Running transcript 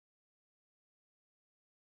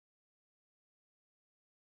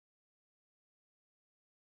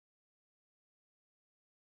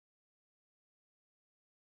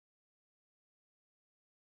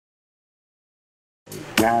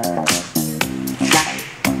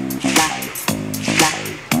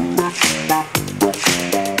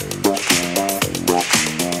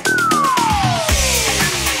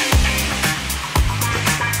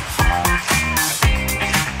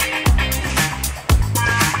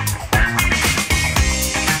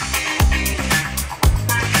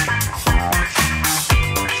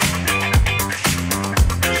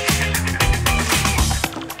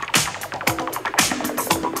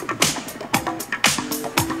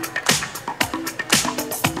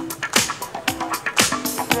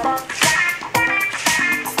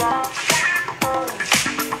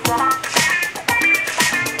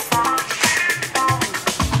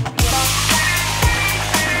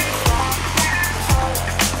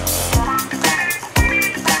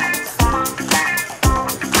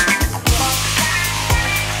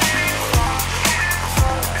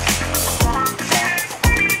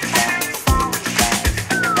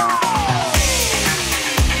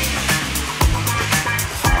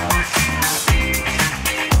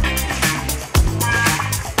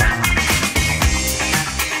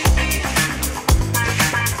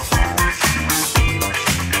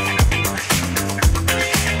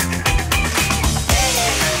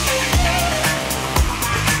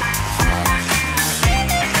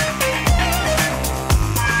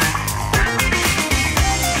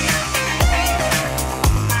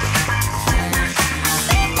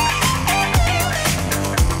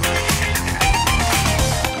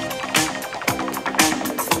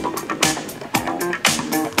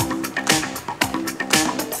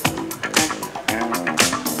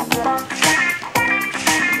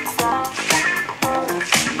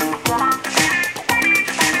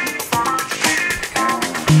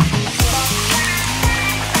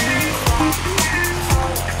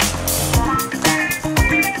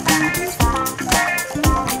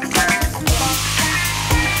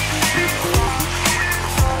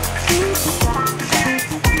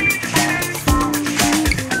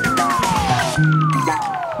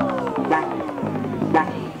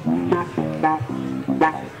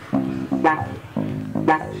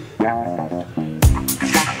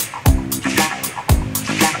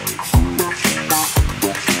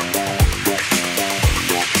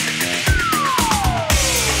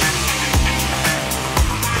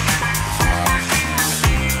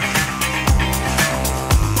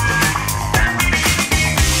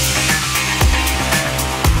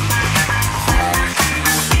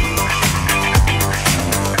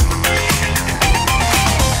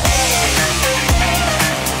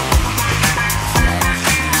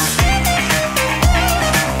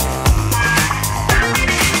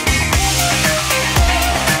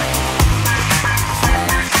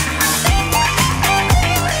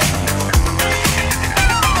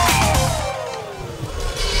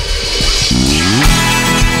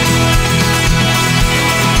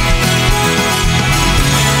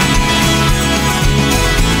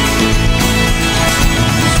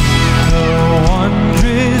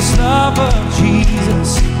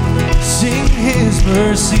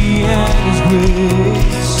mercy and His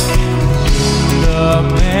grace. The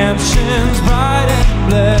mansions bright and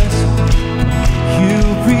blessed You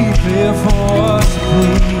prepare for us,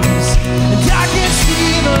 please. And I can see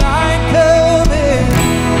the light coming,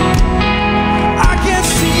 I can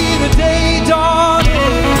see the day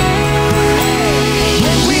dawning,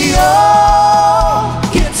 when we all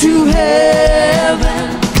get to heaven.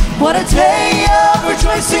 What a day of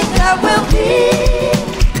rejoicing that will be,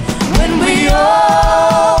 when we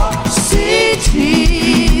all see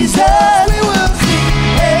Jesus. We will sing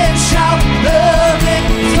and shout the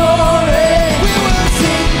victory. We will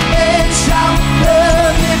sing and shout the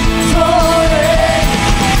victory.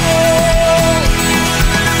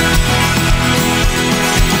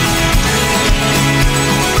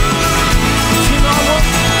 Sing all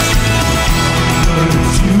over.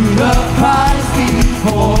 To the prize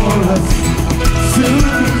before us,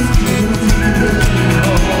 soon is beautiful.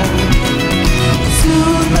 To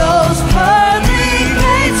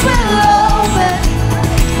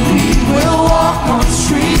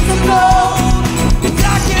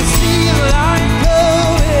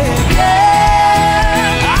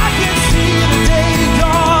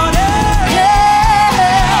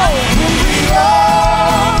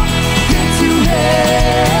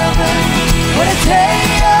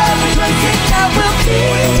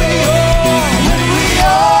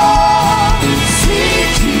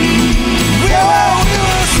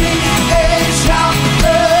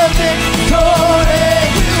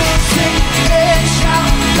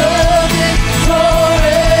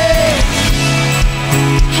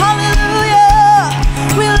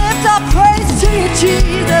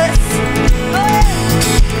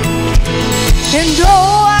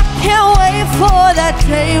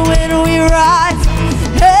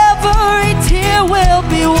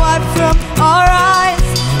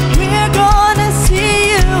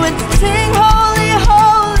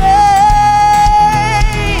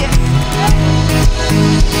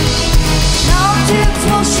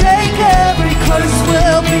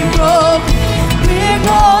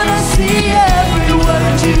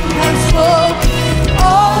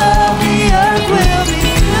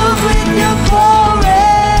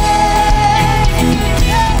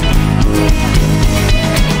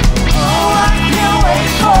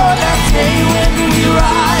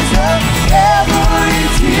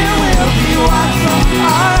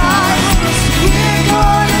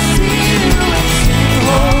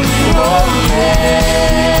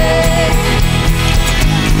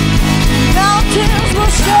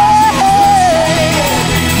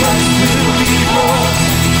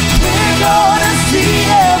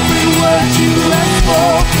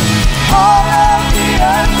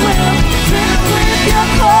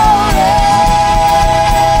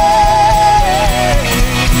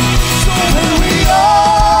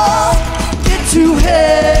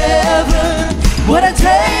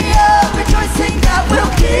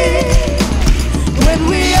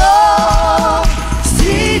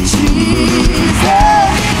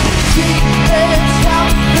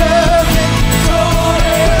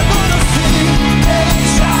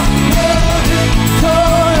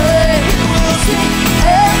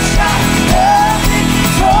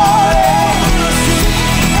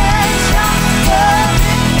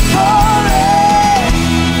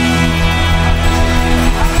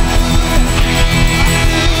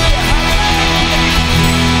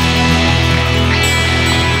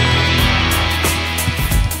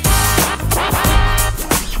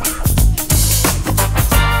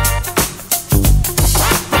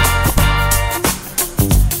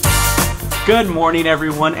Good morning,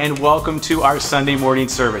 everyone, and welcome to our Sunday morning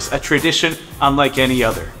service, a tradition unlike any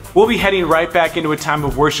other. We'll be heading right back into a time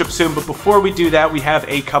of worship soon, but before we do that, we have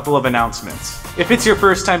a couple of announcements. If it's your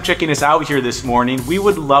first time checking us out here this morning, we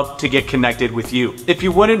would love to get connected with you. If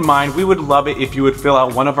you wouldn't mind, we would love it if you would fill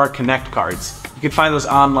out one of our Connect cards. You can find those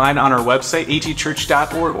online on our website,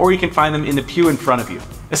 atchurch.org, or you can find them in the pew in front of you.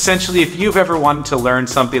 Essentially, if you've ever wanted to learn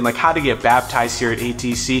something like how to get baptized here at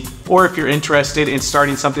ATC, or if you're interested in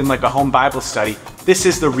starting something like a home Bible study, this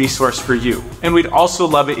is the resource for you. And we'd also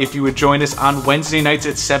love it if you would join us on Wednesday nights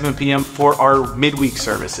at 7 p.m. for our midweek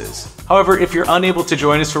services. However, if you're unable to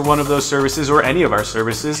join us for one of those services or any of our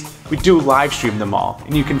services, we do live stream them all.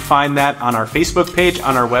 And you can find that on our Facebook page,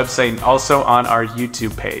 on our website, and also on our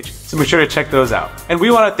YouTube page. So be sure to check those out. And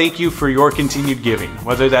we want to thank you for your continued giving,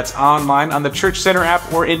 whether that's online on the Church Center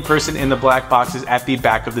app or in person in the black boxes at the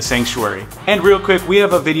back of the sanctuary. And real quick, we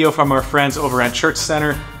have a video from our friends over at Church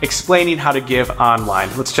Center explaining how to give online.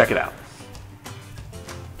 Let's check it out.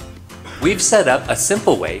 We've set up a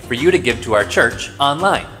simple way for you to give to our church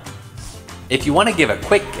online. If you want to give a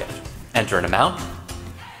quick gift, enter an amount,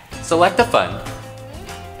 select a fund,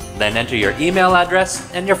 then enter your email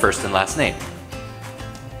address and your first and last name.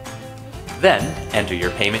 Then enter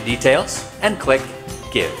your payment details and click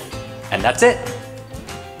Give. And that's it.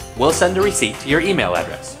 We'll send a receipt to your email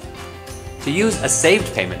address. To use a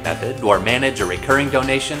saved payment method or manage a recurring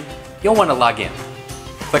donation, you'll want to log in.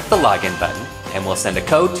 Click the login button and we'll send a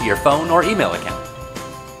code to your phone or email account.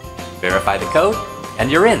 Verify the code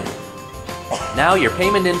and you're in. Now your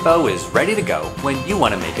payment info is ready to go when you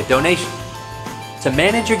want to make a donation. To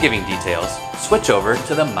manage your giving details, switch over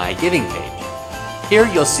to the My Giving page. Here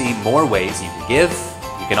you'll see more ways you can give.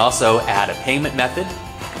 You can also add a payment method,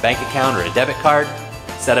 a bank account or a debit card,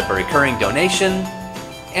 set up a recurring donation,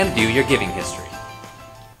 and view your giving history.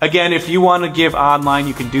 Again, if you want to give online,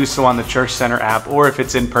 you can do so on the Church Center app, or if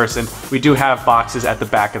it's in person, we do have boxes at the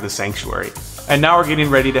back of the sanctuary. And now we're getting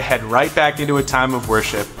ready to head right back into a time of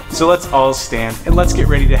worship. So let's all stand and let's get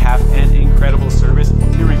ready to have an incredible service.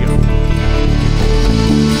 Here we go.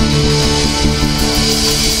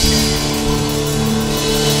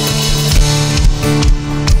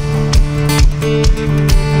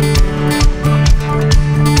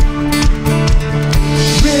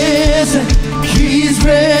 Risen, He's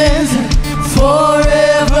risen,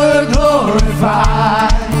 forever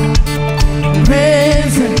glorified.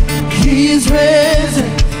 Risen, He's risen,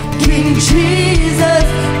 King Jesus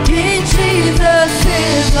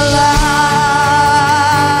is alive.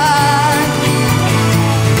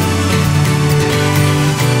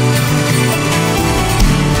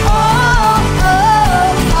 Oh,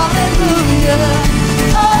 oh, hallelujah.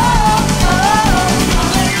 Oh, oh,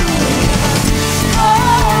 hallelujah. Oh,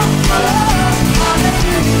 oh,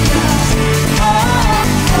 hallelujah. Oh,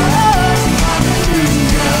 oh, hallelujah.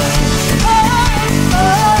 Oh,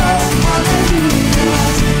 oh, hallelujah.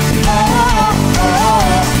 Oh,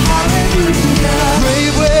 oh, hallelujah.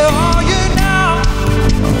 Grave where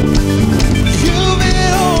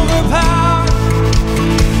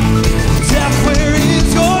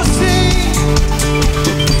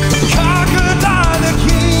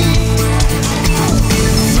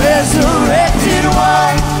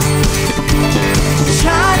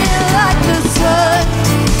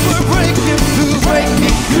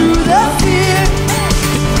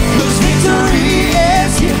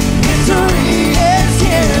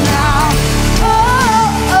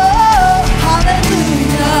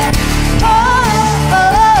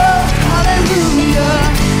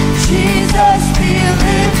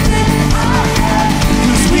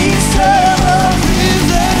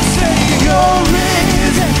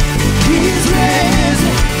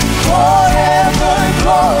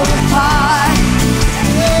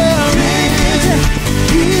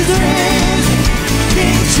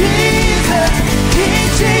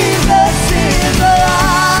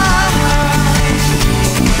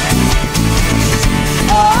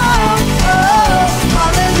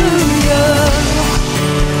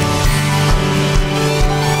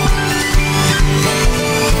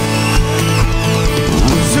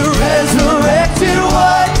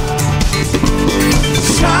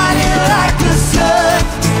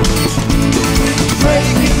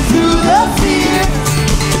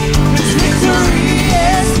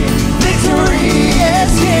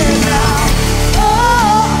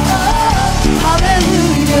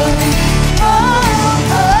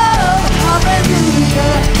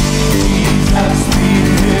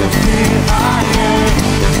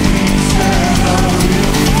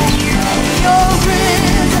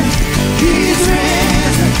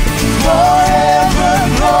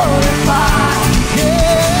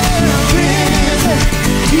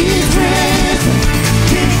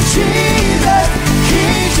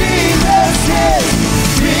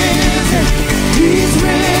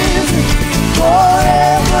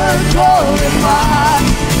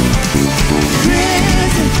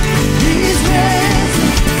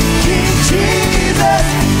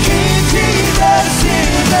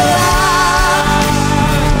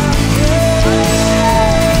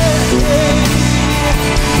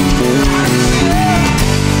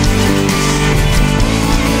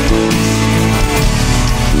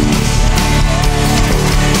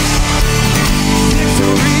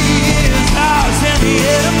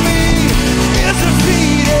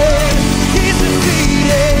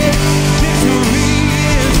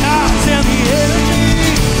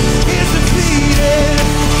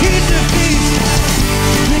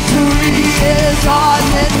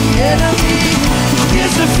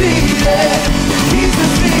defeated. He's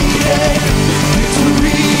defeated.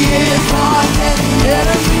 Victory is on and the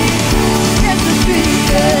enemy is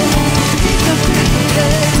defeated. He's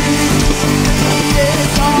defeated. Victory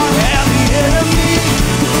is on and the enemy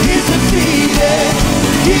is defeated.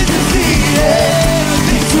 He's defeated.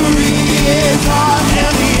 Victory is on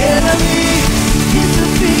and the enemy is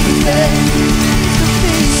defeated.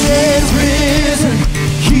 He's risen.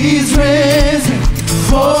 He's risen.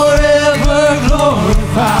 Forever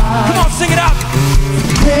glorified. Come on, sing it out.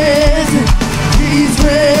 Risen, he's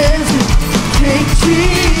risen. King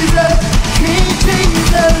Jesus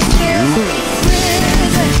is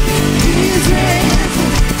risen. He's risen,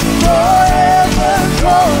 forever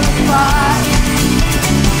glorified.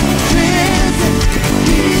 Risen,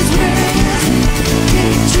 he's risen.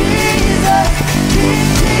 King Jesus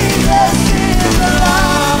is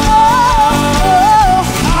alive. Oh,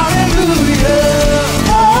 hallelujah.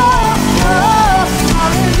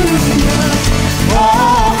 Hallelujah.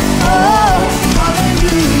 Oh,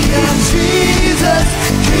 hallelujah. Jesus,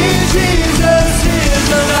 King Jesus is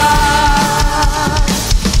alive.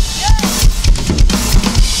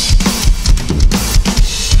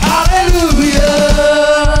 Hallelujah.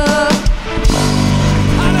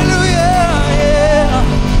 Hallelujah, yeah.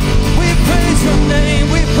 We praise your name,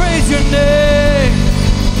 we praise your name.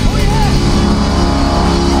 Oh, yeah.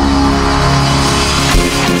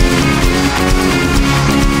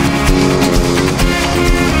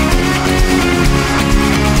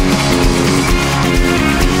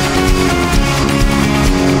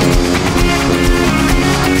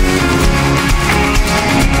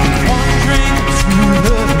 One drink to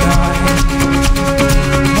the night,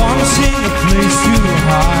 one single place to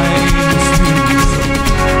hide the sweet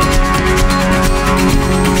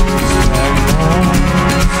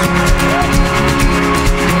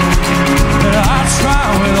that I try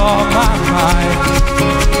with all my might,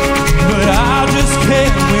 but I just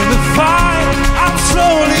can't win the fight. I'm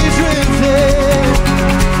slowly drifting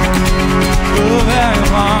back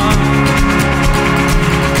on.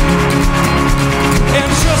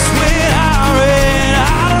 And just when I ran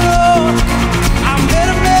out of road, I met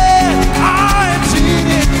a man I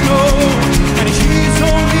didn't know, and he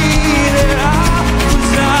told me that I was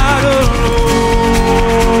not alone.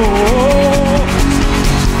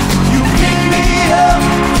 You picked me up,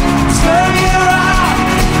 turned me around,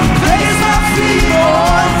 placed my feet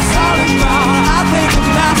on solid ground. I thank the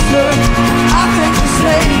Master, I thank the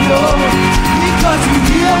Savior, because you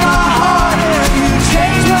healed my heart and you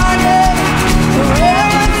changed my name.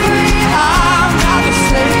 Forever free, I'm not the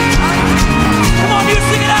same. Come on, you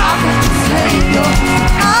sing it out. Savior,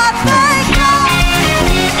 I thank God.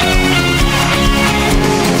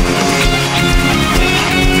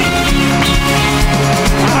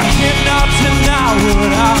 I cannot deny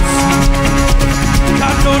what I see.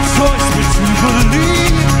 Got no choice but to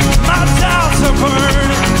believe. My doubts are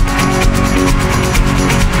burning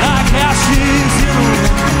like ashes in a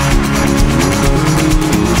wind.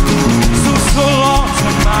 So long to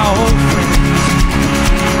my old friends.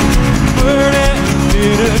 Burden,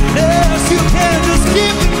 bitterness, you can't just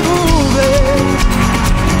keep it moving.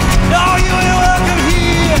 No, you ain't welcome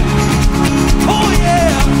here. Oh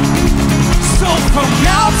yeah. So from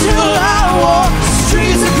now till I walk the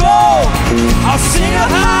streets of gold, I'll sing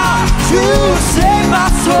of how you saved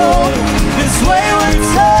my soul. This wayward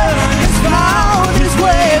son has found his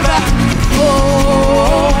way back.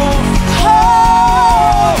 Oh,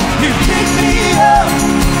 you picked me up,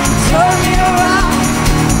 turned me around,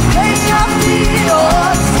 placed my feet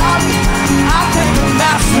on solid. I thank the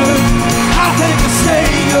Master, I thank the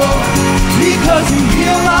Savior, because you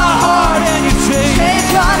healed my heart and you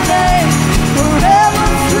changed my name. Forever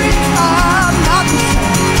free, I'm not the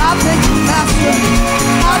same. I thank the Master,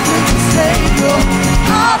 I thank the Savior,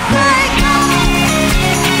 I thank God.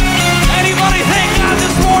 Anybody thank God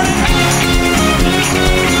this morning?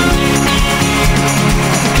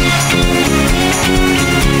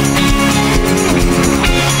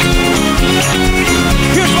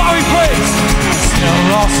 Here's why we praise. Still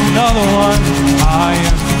lost another one. I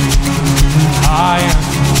am.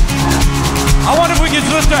 I wonder if we could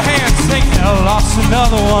lift our hands, sing. Still lost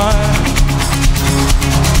another one.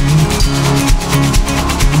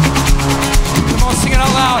 Come on, sing it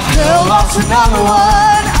out loud. Still lost another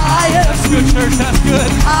one. I am. That's good, church. That's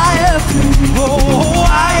good. I am free. Oh,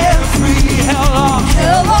 I am free. Hell lost.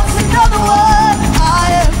 Still lost another one. I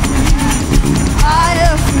am free. I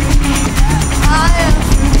am free. I am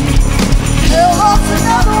free. Still lost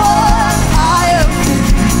another one. I am free.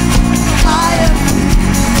 I am free.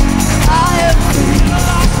 I am free.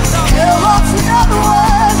 Still lost another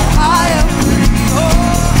one. I am free.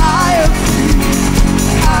 I am free.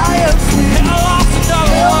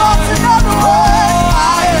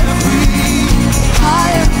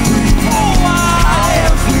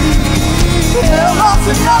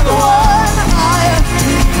 another one. Higher,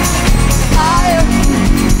 higher,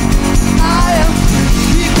 higher.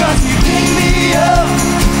 Because you pick me up,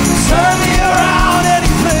 turn me around, and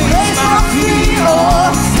you place my feet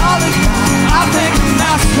on solid ground. I thank the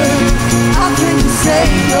Master, I thank the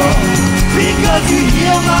Savior, because you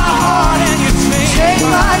heal my heart and you change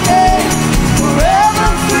my name. Forever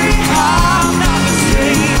free, I'm not the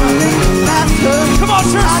same. I thank the Master. Come on,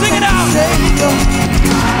 church, sing it out. Savior.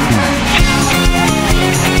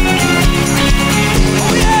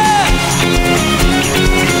 Oh yeah.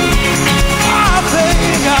 I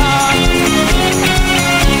thank God.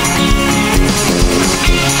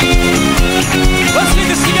 Let's sing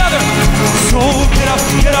this together. So get up,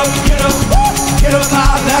 get up, get up, get up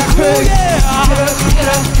out of that grave. Yeah. Get up, get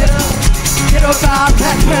up, get up, get up out of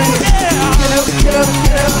that grave. Yeah. Get up, get up,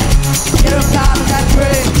 get up, get up out of that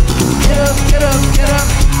grave. Get up, get up, get up,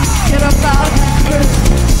 get up out of that grave.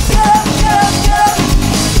 Get up, get up, get up,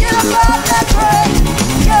 get up out of that grave.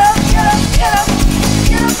 Get up, get up, get up,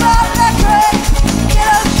 get up out of that grave.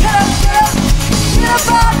 Get up, get up, get up, get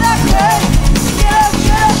up out of that grave. Get up,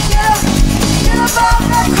 get up, get up, get up out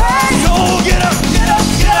of that grave. So get up, get up,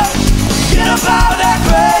 get up, get up out of that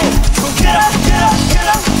grave. So get up, get up, get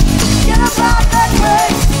up, get up out of that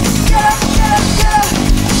grave. Get up, get up, get up,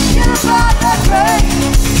 get up out of that grave.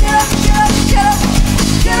 Get up, get up, get up,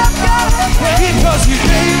 get up out of that grave. Because you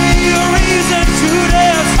gave me a reason to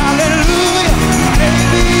dance, hallelujah. Gave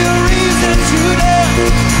me a reason to dance.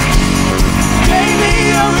 Gave me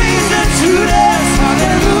a reason to dance,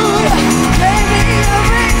 hallelujah. Gave me a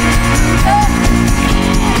reason.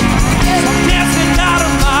 I'm dancing out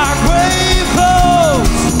of my grave clothes.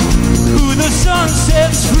 Who the sun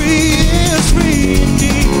sets free is free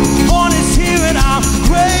indeed. Born is here and I'm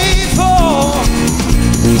grateful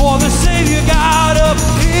for the Savior God up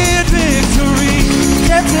in victory.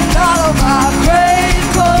 Dancing out of my grave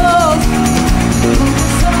clothes. Who the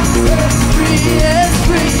sun sets free is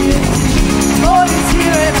free indeed. Born is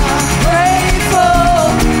here and I'm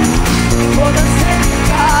grateful for the Savior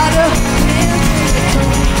God up in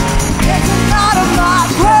victory. Dancing out of my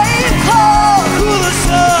grave clothes. Who the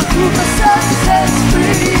sun sets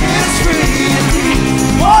free is free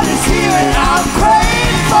indeed. Born is here and I'm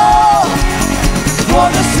grateful for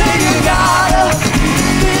the Savior God of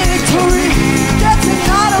victory. Dancing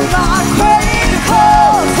out of my grave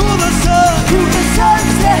clothes. Who the sun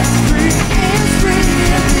sets free is free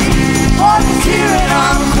indeed. Born is here and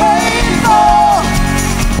I'm grateful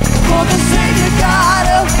for the Savior God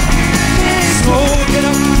of victory. So get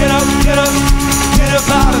up, get up, get up, get up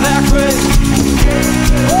out of that grave. Get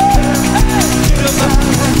up out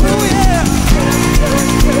of that grave. Oh yeah.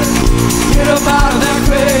 Get up out of that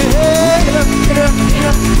grave. Get up, get up, get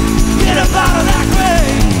up, get up out of that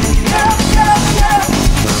grave. Get up, get up, get up,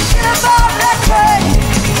 get up out of that grave.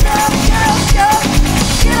 Get up, get up, get up,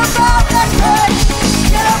 get up out of that grave.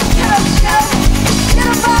 Get up, get up, get up, get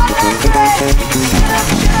up out of that grave. Get up,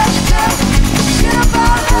 get up, get up, get up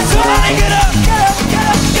out of that grave. Somebody get up, get up, get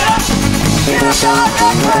up, get up, get up out of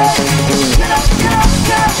that grave. Get up, get up,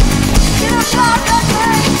 get up, get up out of that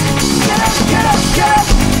grave. Get up, get up, get up,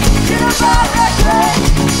 get up out of that grave.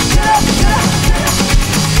 Get up, get up, get up,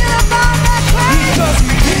 get up out of that grave. Because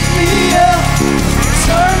you pick me up,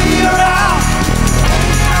 turn me around.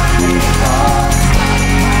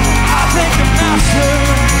 I thank the Master,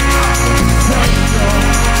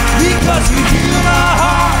 because you heal my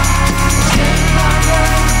heart.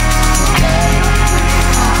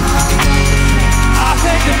 I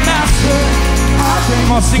thank the Master.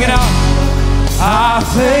 Come on, sing it out. I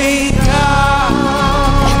thank God.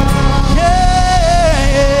 Yeah.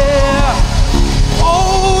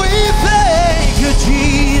 Oh, we thank you,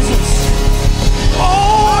 Jesus.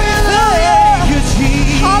 Oh, we thank you,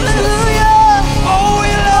 Jesus. Hallelujah. Oh, we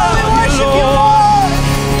love you, worship you, Lord.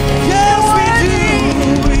 Yes, we do.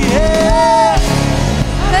 Yeah.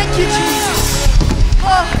 Thank you, Jesus.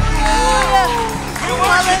 Oh, hallelujah.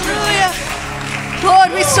 Hallelujah. Lord,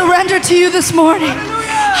 we surrender to you this morning.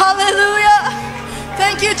 Hallelujah.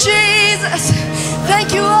 Thank you, Jesus.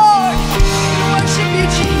 Thank you, Lord. We worship you,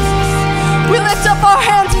 Jesus. We lift up our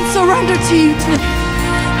hands and surrender to you today.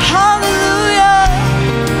 Hallelujah.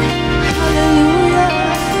 Hallelujah.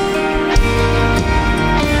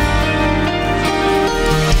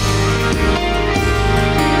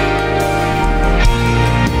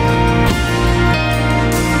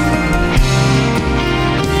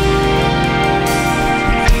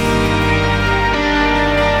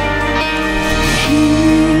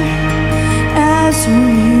 As we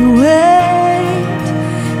wait,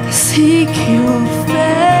 seek your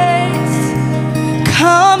face.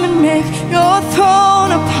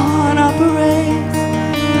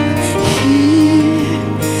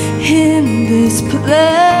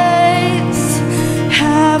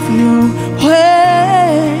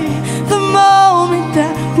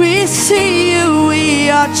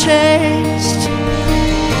 changed.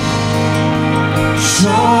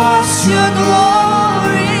 Show us your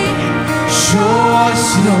glory. Show us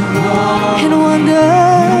your glory. In wonder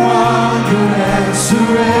and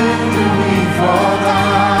surrender we fall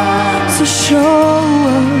down. So show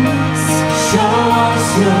us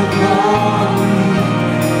your glory.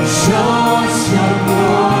 Show us your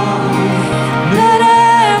glory. Let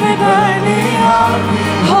every burning heart be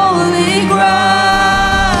holy ground.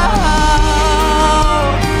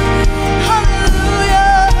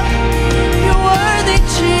 Hallelujah. You're worthy,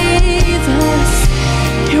 Jesus.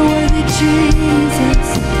 You're worthy, Jesus.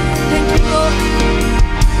 Thank you, Lord.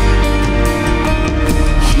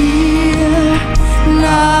 Here,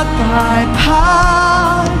 not by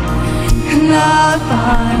power, not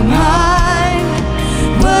by might,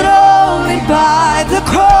 but only by the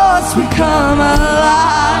cross we come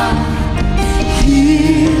alive.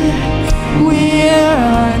 Here we're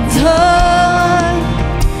undone,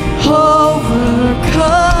 overcome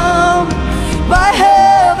by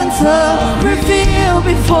heaven's love revealed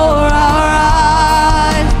before our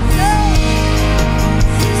eyes.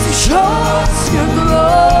 So show us your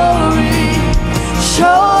glory,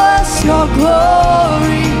 show us your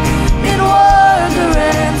glory. In wonder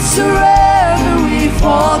and surrender we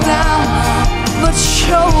fall down. But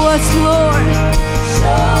show us, Lord,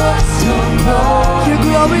 show us your glory,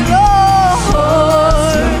 Lord.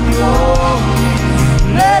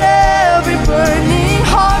 Let every burning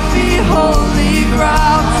heart be holy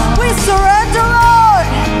ground. We surrender, Lord.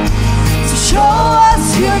 So show us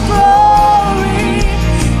your glory,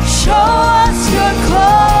 show us your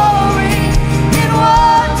glory. In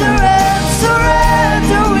wonder and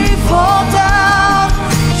surrender we fall down.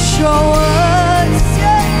 Show us,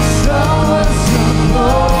 yeah. Show us your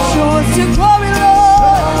glory. Show us your glory, Lord.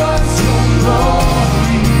 Show us your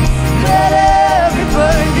glory. Let every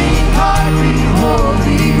burning heart be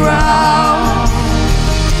holy ground.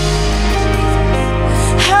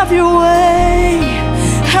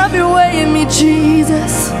 Have your way in me,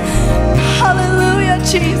 Jesus. Hallelujah,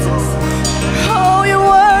 Jesus. Oh, you're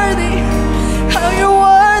worthy. Oh, you're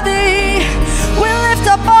worthy. We lift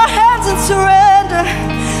up our hands and surrender.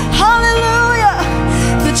 Hallelujah.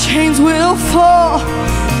 The chains will fall,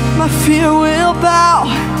 my fear will bow.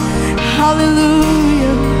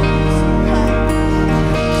 Hallelujah.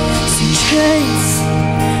 So chains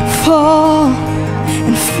fall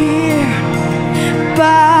and fear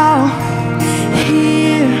bow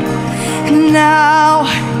here and now.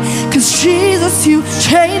 'Cause Jesus, you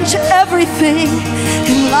change everything,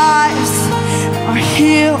 and lives are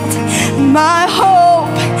healed. My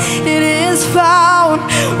hope, it is found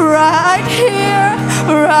right here,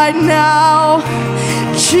 right now.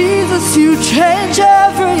 Jesus, you change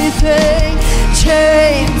everything.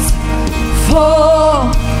 Chains fall,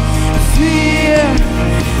 fear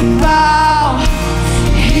bow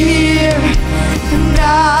here and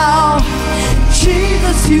now.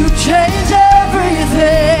 Jesus, you change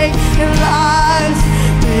everything, and lives,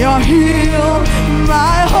 they are healed.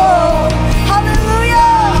 My hope,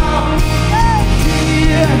 hallelujah,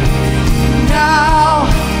 here now.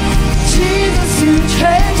 Jesus, you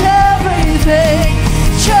change everything.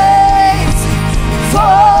 Chains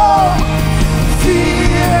fall,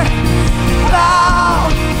 fear bow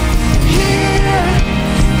here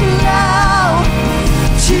now.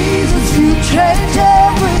 Jesus, you change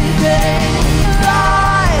everything.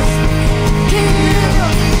 Life,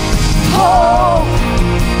 healed, hope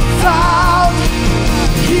found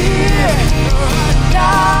here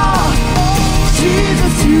now.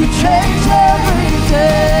 Jesus, you change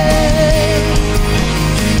everything.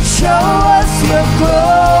 Show us your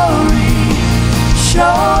glory,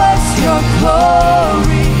 show us your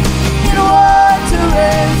glory. In wonder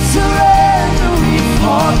and surrender we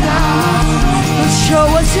fall down. Show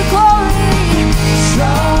us your glory,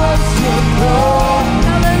 show us your glory.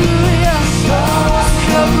 Hallelujah. Show us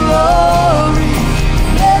your glory.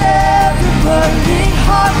 Let every burning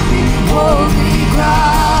heart be holy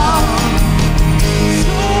ground.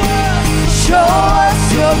 Show us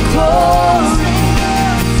your glory,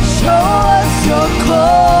 show us your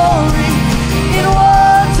glory. In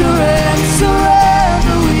wonder and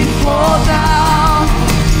surrender we fall down.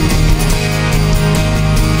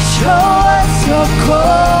 Show us your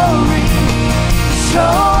glory,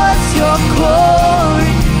 show us your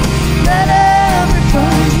glory. Let every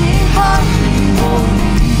burning heart be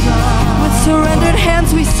holy ground. With surrendered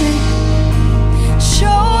hands we sing.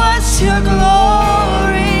 Show us your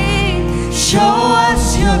glory, show us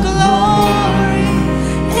your glory.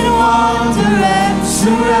 In wonder and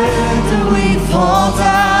surrender we fall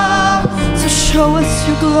down. So show us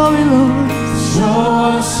your glory, Lord. Show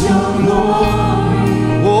us your glory.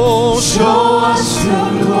 Oh, show us your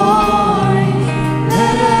glory.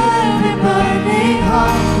 Let every burning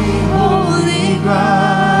heart be holy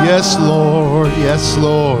ground. Yes, Lord. Yes,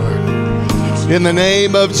 Lord. In the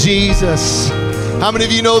name of Jesus. How many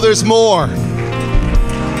of you know there's more?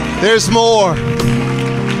 There's more.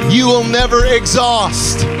 You will never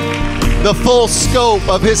exhaust the full scope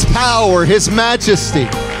of His power, His majesty.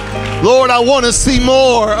 Lord, I want to see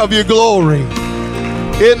more of your glory.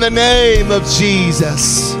 In the name of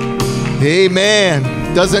Jesus.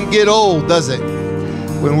 Amen. Doesn't get old, does it?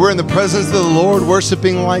 When we're in the presence of the Lord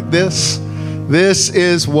worshiping like this, this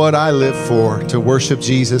is what I live for, to worship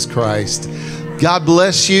Jesus Christ. God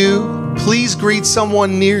bless you. Please greet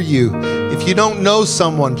someone near you. If you don't know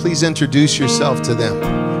someone, please introduce yourself to them.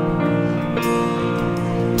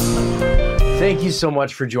 Thank you so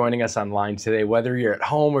much for joining us online today. Whether you're at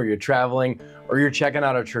home or you're traveling or you're checking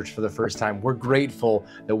out our church for the first time, we're grateful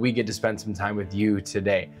that we get to spend some time with you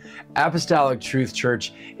today. Apostolic Truth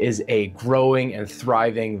Church is a growing and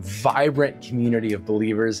thriving, vibrant community of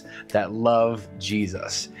believers that love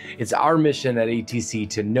Jesus. It's our mission at ATC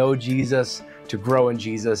to know Jesus, to grow in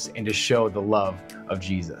Jesus, and to show the love of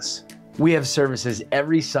Jesus. We have services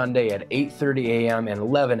every Sunday at 8:30 a.m. and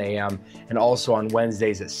 11 a.m. and also on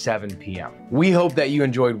Wednesdays at 7 p.m. We hope that you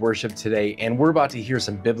enjoyed worship today, and we're about to hear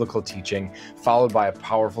some biblical teaching followed by a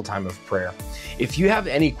powerful time of prayer. If you have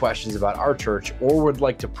any questions about our church or would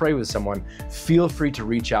like to pray with someone, feel free to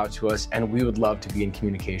reach out to us, and we would love to be in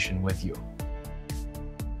communication with you.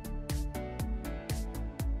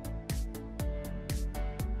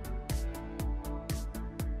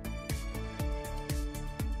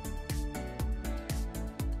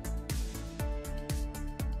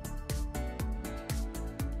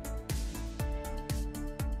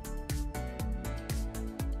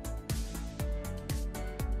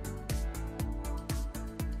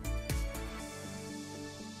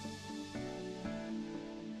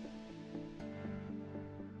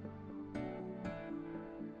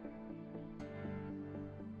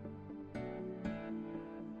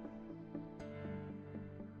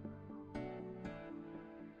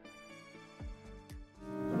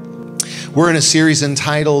 We're in a series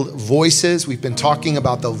entitled Voices. We've been talking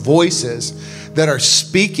about the voices that are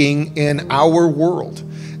speaking in our world.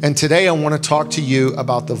 And today I want to talk to you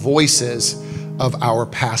about the voices of our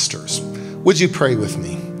pastors. Would you pray with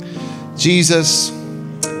me? Jesus,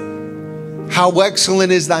 how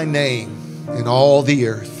excellent is thy name in all the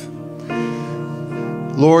earth.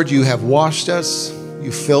 Lord, you have washed us.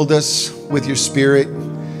 You filled us with your Spirit.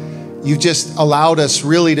 You've just allowed us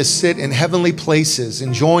really to sit in heavenly places,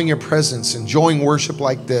 enjoying your presence, enjoying worship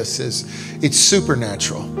like this. It's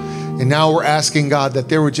supernatural. And now we're asking God that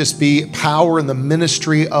there would just be power in the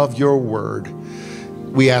ministry of your word.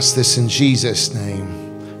 We ask this in Jesus' name.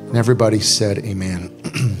 And everybody said amen.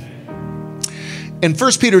 In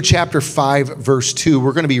 1 Peter chapter 5, verse 2,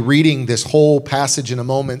 we're going to be reading this whole passage in a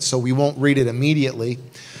moment, so we won't read it immediately.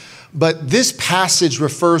 But this passage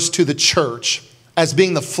refers to the church as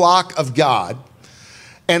being the flock of God.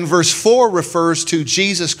 And verse 4 refers to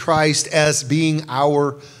Jesus Christ as being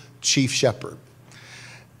our chief shepherd.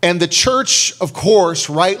 And the church, of course,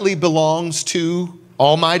 rightly belongs to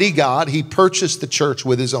Almighty God. He purchased the church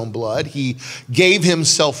with his own blood. He gave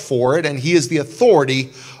himself for it, and he is the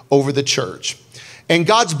authority over the church. And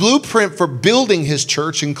God's blueprint for building his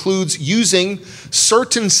church includes using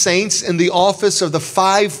certain saints in the office of the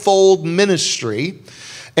fivefold ministry.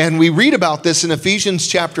 And we read about this in Ephesians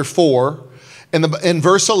chapter 4 in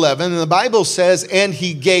verse 11. And the Bible says, and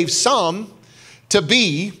he gave some to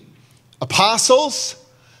be apostles,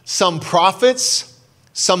 some prophets,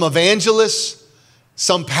 some evangelists,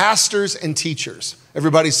 some pastors and teachers.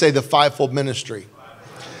 Everybody say the fivefold ministry.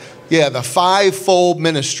 Yeah, the fivefold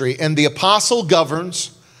ministry. And the apostle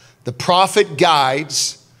governs, the prophet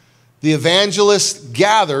guides, the evangelist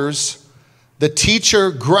gathers, the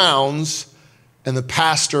teacher grounds, and the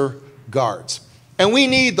pastor guards. And we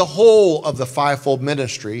need the whole of the fivefold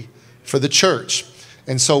ministry for the church.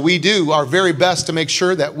 And so we do our very best to make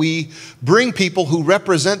sure that we bring people who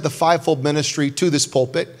represent the fivefold ministry to this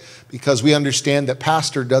pulpit, because we understand that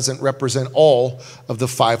pastor doesn't represent all of the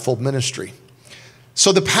fivefold ministry.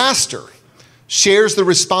 So the pastor shares the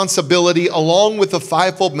responsibility along with the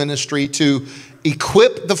fivefold ministry to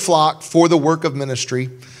equip the flock for the work of ministry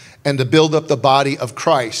and to build up the body of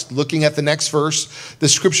Christ. Looking at the next verse, the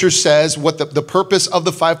scripture says what the purpose of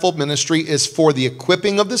the fivefold ministry is for the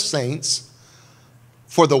equipping of the saints,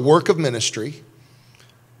 for the work of ministry,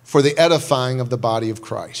 for the edifying of the body of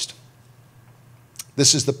Christ.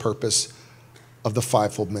 This is the purpose of the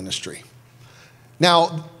fivefold ministry.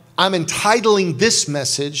 Now, I'm entitling this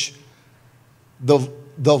message, the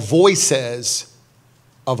the voices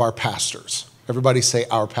of our pastors. Everybody say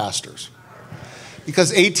our pastors.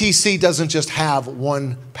 Because ATC doesn't just have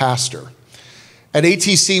one pastor. At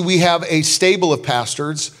ATC, we have a stable of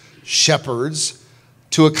pastors, shepherds,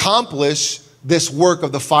 to accomplish this work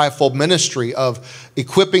of the fivefold ministry of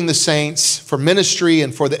equipping the saints for ministry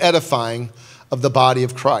and for the edifying of the body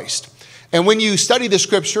of Christ. And when you study the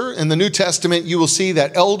scripture in the New Testament, you will see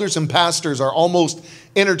that elders and pastors are almost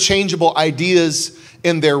interchangeable ideas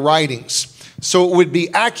in their writings. So it would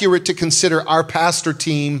be accurate to consider our pastor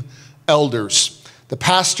team elders. The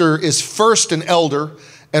pastor is first an elder,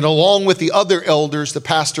 and along with the other elders, the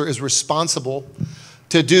pastor is responsible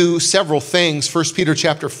to do several things. 1 Peter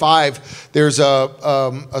chapter 5, there's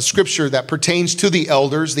a scripture that pertains to the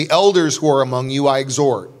elders. The elders who are among you, I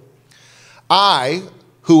exhort. I,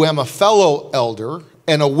 who am a fellow elder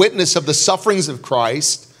and a witness of the sufferings of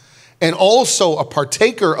Christ, and also a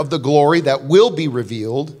partaker of the glory that will be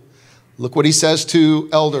revealed. Look what he says to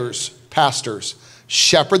elders, pastors.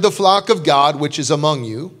 Shepherd the flock of God which is among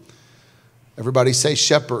you. Everybody say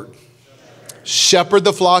shepherd. Shepherd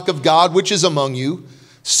the flock of God which is among you,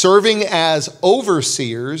 serving as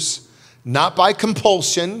overseers, not by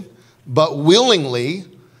compulsion, but willingly,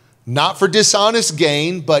 not for dishonest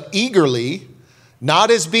gain, but eagerly,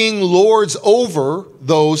 not as being lords over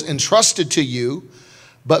those entrusted to you,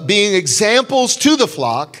 but being examples to the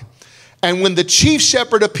flock. And when the chief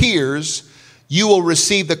shepherd appears, you will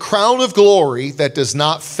receive the crown of glory that does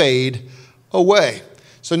not fade away.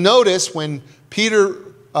 So notice when Peter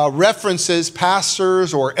references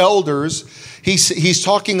pastors or elders, he's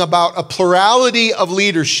talking about a plurality of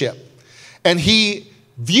leadership. And he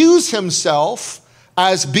views himself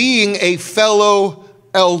as being a fellow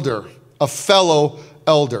elder, a fellow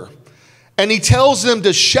elder. And he tells them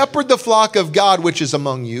to shepherd the flock of God which is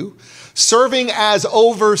among you, serving as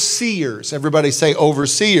overseers. Everybody say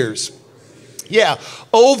overseers. Yeah,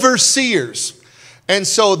 overseers. And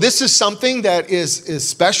so this is something that is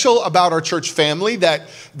special about our church family, that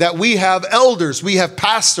we have elders, we have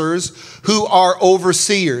pastors who are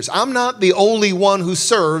overseers. I'm not the only one who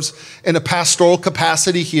serves in a pastoral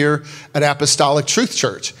capacity here at Apostolic Truth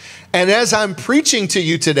Church. And as I'm preaching to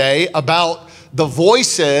you today about the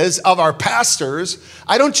voices of our pastors,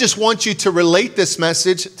 I don't just want you to relate this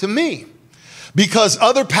message to me, because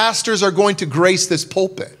other pastors are going to grace this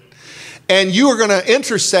pulpit. And you are going to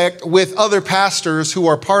intersect with other pastors who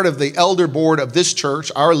are part of the elder board of this church,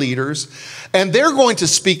 our leaders, and they're going to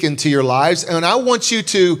speak into your lives. And I want you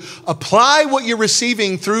to apply what you're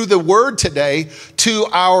receiving through the word today to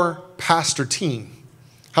our pastor team.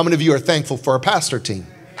 How many of you are thankful for our pastor team?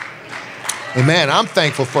 Amen. I'm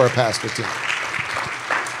thankful for our pastor team.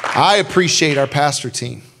 I appreciate our pastor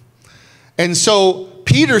team. And so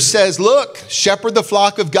Peter says, look, shepherd the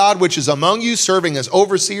flock of God which is among you, serving as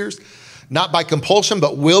overseers, not by compulsion,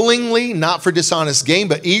 but willingly, not for dishonest gain,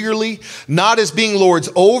 but eagerly, not as being lords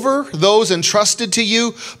over those entrusted to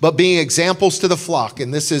you, but being examples to the flock.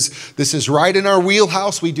 And this is right in our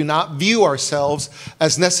wheelhouse. We do not view ourselves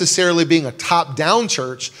as necessarily being a top-down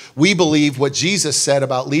church. We believe what Jesus said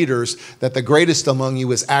about leaders, that the greatest among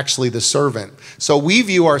you is actually the servant. So we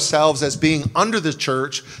view ourselves as being under the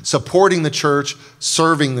church, supporting the church,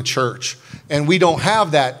 serving the church. And we don't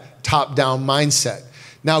have that top-down mindset.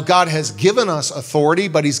 Now, God has given us authority,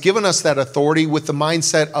 but he's given us that authority with the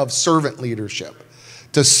mindset of servant leadership,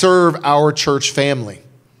 to serve our church family.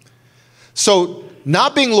 So,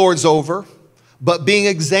 not being lords over, but being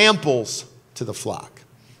examples to the flock.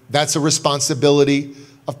 That's a responsibility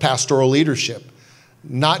of pastoral leadership.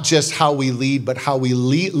 Not just how we lead, but how we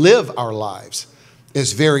live our lives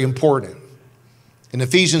is very important. In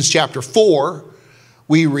Ephesians chapter 4,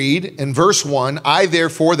 we read in verse 1, I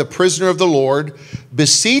therefore, the prisoner of the Lord,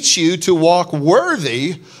 beseech you to walk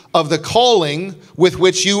worthy of the calling with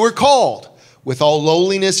which you were called, with all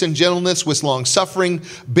lowliness and gentleness, with long suffering,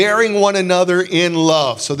 bearing one another in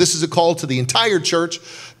love. So this is a call to the entire church,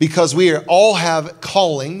 because we all have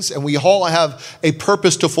callings and we all have a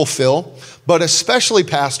purpose to fulfill. But especially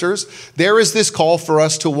pastors, there is this call for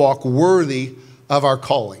us to walk worthy of our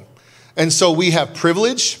calling. And so we have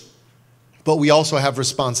privilege, but we also have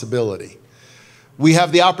responsibility. We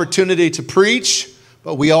have the opportunity to preach,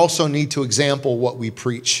 but we also need to example what we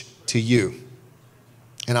preach to you.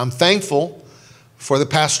 And I'm thankful for the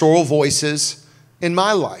pastoral voices in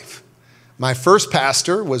my life. My first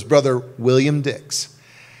pastor was Brother William Dix.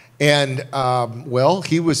 And,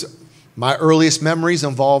 my earliest memories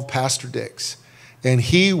involved Pastor Dix. And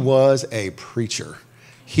he was a preacher.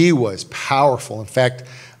 He was powerful. In fact,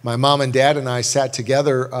 my mom and dad and I sat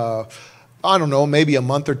together maybe a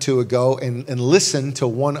month or two ago and listened to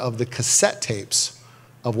one of the cassette tapes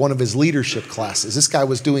of one of his leadership classes. This guy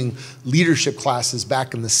was doing leadership classes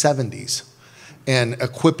back in the 70s and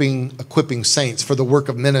equipping saints for the work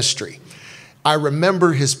of ministry. I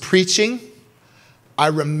remember his preaching. I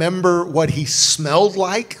remember what he smelled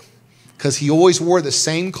like, because he always wore the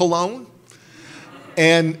same cologne.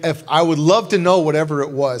 And if I would love to know whatever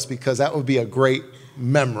it was, because that would be a great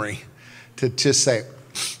memory to just say,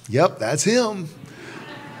 yep, that's him.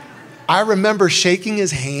 I remember shaking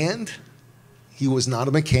his hand. He was not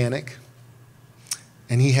a mechanic,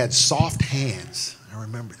 and he had soft hands. I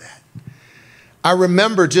remember that. I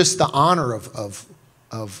remember just the honor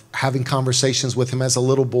of having conversations with him as a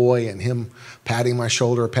little boy, and him patting my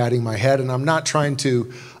shoulder, patting my head. And I'm not trying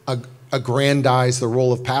to aggrandize the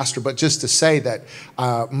role of pastor, but just to say that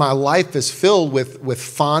my life is filled with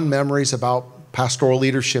fond memories about pastoral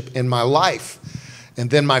leadership in my life. And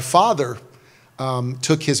then my father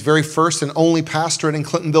took his very first and only pastorate in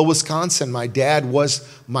Clintonville, Wisconsin. My dad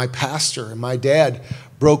was my pastor, and my dad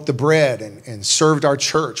broke the bread and served our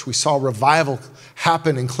church. We saw revival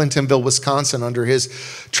happen in Clintonville, Wisconsin under his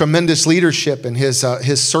tremendous leadership and his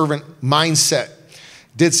servant mindset.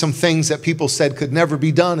 Did some things that people said could never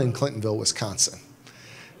be done in Clintonville, Wisconsin.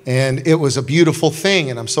 And it was a beautiful thing,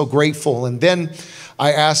 and I'm so grateful. And then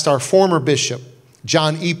I asked our former bishop,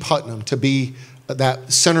 John E. Putnam, to be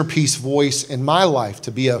that centerpiece voice in my life,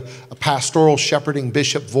 to be a pastoral shepherding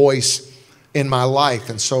bishop voice in my life.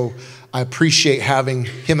 And so I appreciate having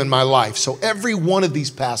him in my life. So every one of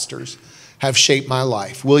these pastors have shaped my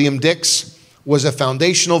life. William Dix was a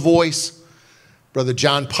foundational voice. Brother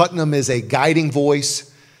John Putnam is a guiding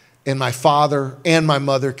voice. And my father and my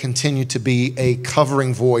mother continue to be a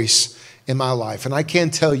covering voice in my life. And I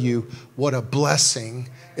can't tell you what a blessing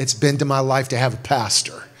it's been to my life to have a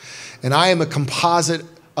pastor. And I am a composite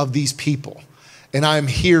of these people. And I am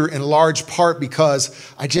here in large part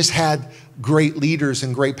because I just had great leaders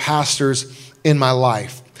and great pastors in my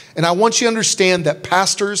life. And I want you to understand that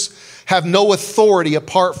pastors have no authority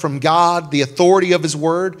apart from God, the authority of his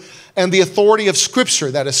word, and the authority of scripture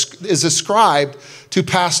that is ascribed to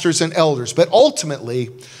pastors and elders. But ultimately,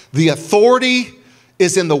 the authority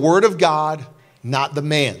is in the word of God, not the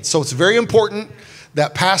man. So it's very important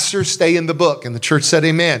that pastors stay in the book. And the church said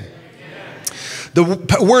amen.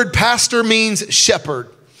 The word pastor means shepherd.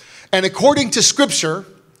 And according to scripture,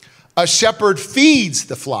 a shepherd feeds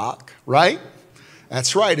the flock, right?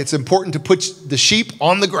 That's right. It's important to put the sheep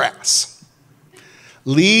on the grass,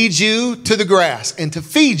 lead you to the grass, and to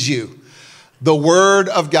feed you the word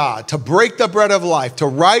of God, to break the bread of life, to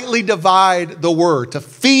rightly divide the word, to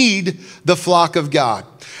feed the flock of God.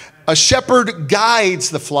 A shepherd guides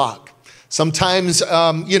the flock. Sometimes,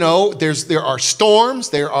 there are storms,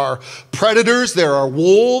 there are predators, there are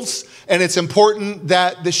wolves, and it's important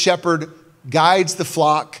that the shepherd guides the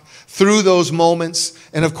flock through those moments.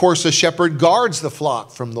 And of course, the shepherd guards the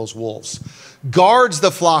flock from those wolves, guards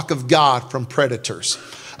the flock of God from predators.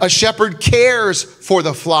 A shepherd cares for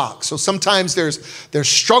the flock. So sometimes there's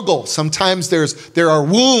struggle. Sometimes there are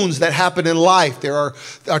wounds that happen in life. There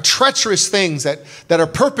are treacherous things that are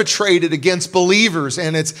perpetrated against believers.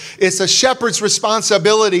 And it's a shepherd's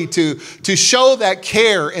responsibility to show that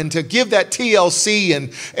care and to give that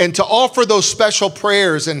TLC and to offer those special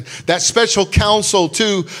prayers and that special counsel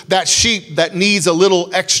to that sheep that needs a little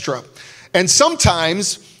extra. And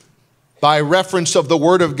sometimes, by reference of the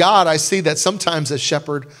word of God, I see that sometimes a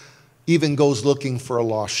shepherd even goes looking for a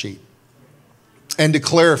lost sheep. And to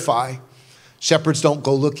clarify, shepherds don't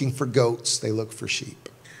go looking for goats, they look for sheep.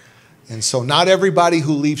 And so not everybody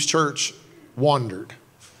who leaves church wandered.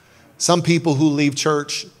 Some people who leave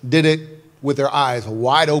church did it with their eyes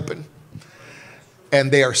wide open.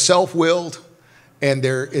 And they are self-willed, and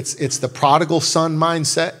it's the prodigal son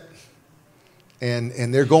mindset.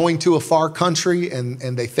 And they're going to a far country, and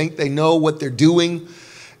they think they know what they're doing,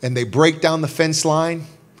 and they break down the fence line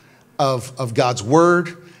of God's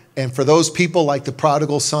word. And for those people like the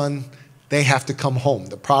prodigal son, they have to come home.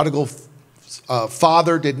 The prodigal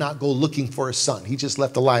father did not go looking for his son. He just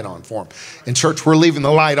left the light on for him. In church, we're leaving the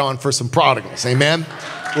light on for some prodigals. Amen?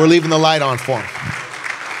 We're leaving the light on for them.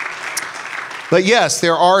 But yes,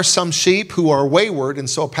 there are some sheep who are wayward, and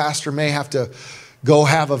so a pastor may have to go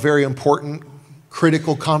have a very important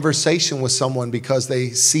critical conversation with someone because they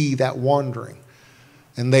see that wandering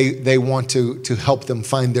and they want to help them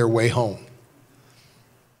find their way home.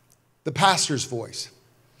 The pastor's voice.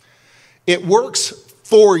 It works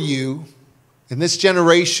for you in this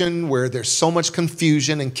generation where there's so much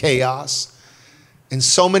confusion and chaos and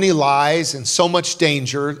so many lies and so much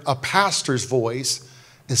danger. A pastor's voice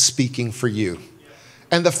is speaking for you.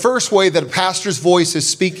 And the first way that a pastor's voice is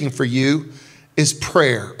speaking for you is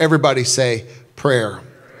prayer. Everybody say prayer.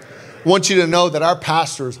 I want you to know that our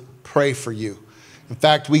pastors pray for you. In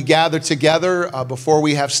fact, we gather together before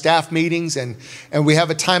we have staff meetings, and we have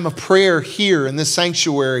a time of prayer here in this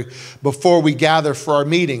sanctuary before we gather for our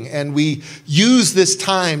meeting. And we use this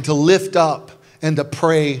time to lift up and to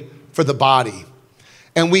pray for the body.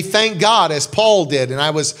 And we thank God as Paul did. And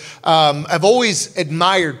I've always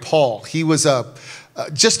admired Paul. He was had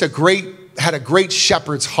a great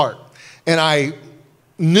shepherd's heart. And I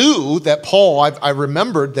knew that Paul, I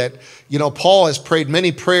remembered that, Paul has prayed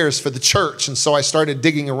many prayers for the church. And so I started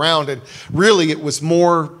digging around, and really it was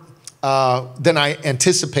more than I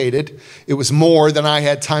anticipated. It was more than I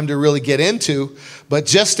had time to really get into. But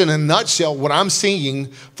just in a nutshell, what I'm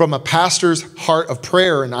seeing from a pastor's heart of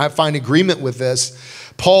prayer, and I find agreement with this,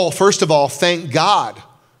 Paul, first of all, thanked God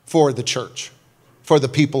for the church, for the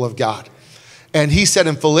people of God. And he said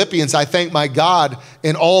in Philippians, I thank my God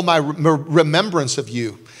in all my remembrance of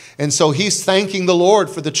you. And so he's thanking the Lord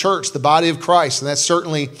for the church, the body of Christ. And that's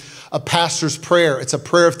certainly a pastor's prayer. It's a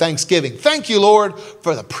prayer of thanksgiving. Thank you, Lord,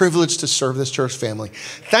 for the privilege to serve this church family.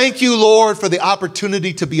 Thank you, Lord, for the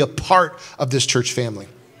opportunity to be a part of this church family.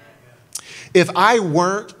 If I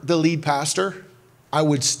weren't the lead pastor, I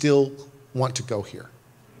would still want to go here.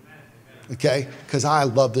 Okay? Because I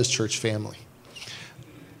love this church family.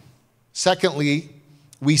 Secondly,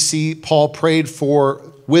 we see Paul prayed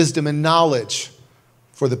for wisdom and knowledge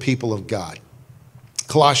for the people of God.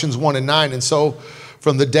 Colossians 1:9, and so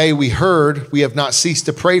from the day we heard, we have not ceased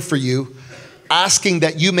to pray for you, asking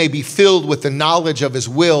that you may be filled with the knowledge of his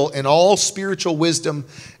will and all spiritual wisdom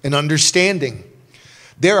and understanding.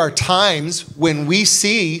 There are times when we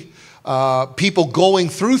see people going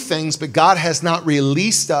through things, but God has not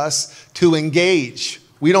released us to engage.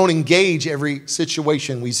 We don't engage every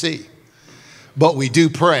situation we see, but we do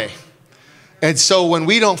pray. And so when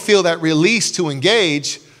we don't feel that release to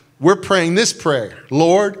engage, we're praying this prayer: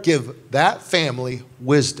 Lord, give that family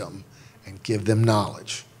wisdom and give them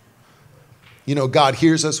knowledge. God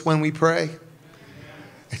hears us when we pray.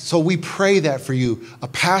 And so we pray that for you. A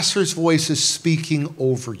pastor's voice is speaking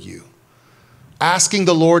over you, asking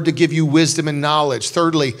the Lord to give you wisdom and knowledge.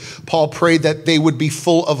 Thirdly, Paul prayed that they would be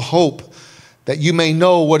full of hope, that you may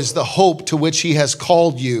know what is the hope to which he has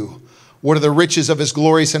called you. What are the riches of his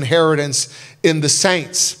glorious inheritance in the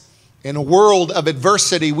saints? In a world of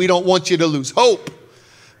adversity, we don't want you to lose hope,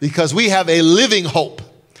 because we have a living hope.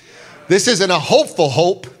 This isn't a hopeful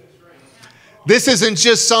hope. This isn't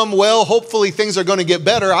just hopefully things are going to get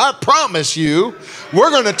better. I promise you,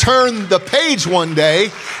 we're going to turn the page one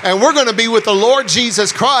day and we're going to be with the Lord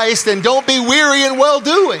Jesus Christ, and don't be weary in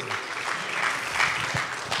well-doing.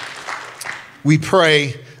 We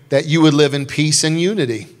pray that you would live in peace and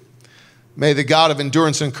unity. May the God of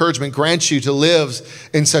endurance and encouragement grant you to live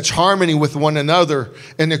in such harmony with one another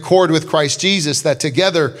in accord with Christ Jesus, that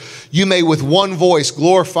together you may with one voice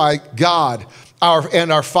glorify God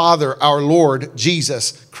and our Father, our Lord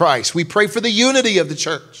Jesus Christ. We pray for the unity of the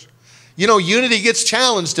church. Unity gets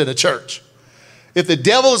challenged in a church. If the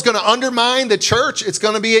devil is going to undermine the church, it's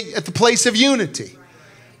going to be at the place of unity.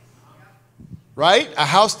 Right? A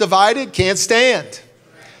house divided can't stand.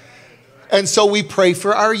 And so we pray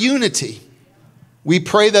for our unity. We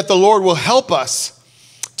pray that the Lord will help us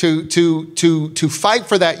to fight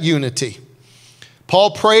for that unity.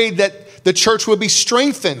 Paul prayed that the church would be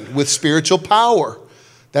strengthened with spiritual power,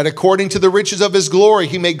 that according to the riches of his glory,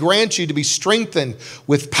 he may grant you to be strengthened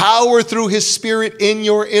with power through his Spirit in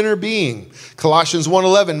your inner being. Colossians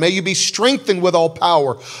 1:11, may you be strengthened with all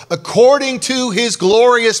power according to his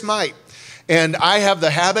glorious might. And I have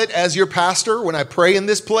the habit as your pastor, when I pray in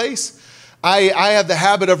this place, I have the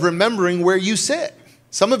habit of remembering where you sit.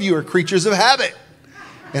 Some of you are creatures of habit,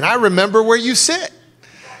 and I remember where you sit.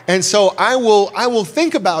 And so I will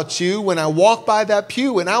think about you when I walk by that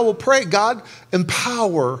pew, and I will pray, God,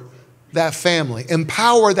 empower that family,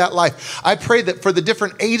 empower that life. I pray that for the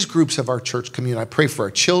different age groups of our church community, I pray for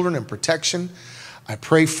our children and protection. I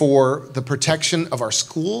pray for the protection of our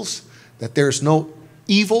schools, that there's no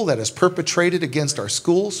evil that is perpetrated against our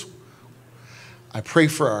schools. I pray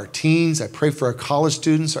for our teens. I pray for our college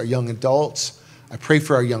students, our young adults. I pray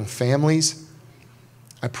for our young families.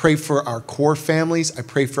 I pray for our core families. I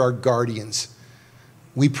pray for our guardians.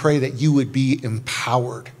 We pray that you would be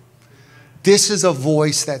empowered. This is a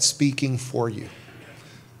voice that's speaking for you.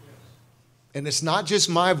 And it's not just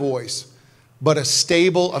my voice, but a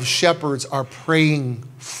stable of shepherds are praying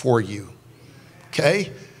for you.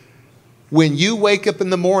 Okay? When you wake up in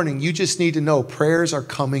the morning, you just need to know prayers are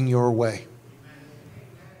coming your way.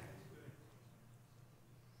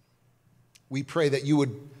 We pray that you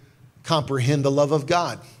would comprehend the love of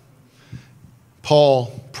God. Paul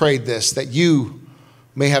prayed this, that you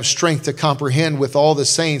may have strength to comprehend with all the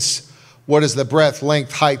saints what is the breadth,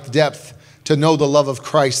 length, height, depth, to know the love of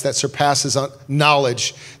Christ that surpasses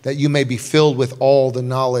knowledge, that you may be filled with all the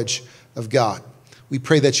knowledge of God. We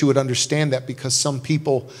pray that you would understand that, because some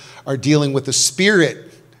people are dealing with the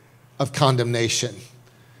spirit of condemnation,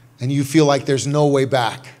 and you feel like there's no way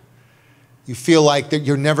back. You feel like that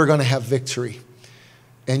you're never going to have victory.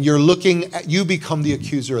 And you become the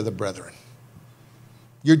accuser of the brethren.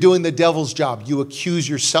 You're doing the devil's job. You accuse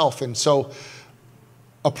yourself. And so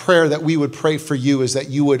a prayer that we would pray for you is that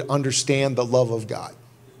you would understand the love of God.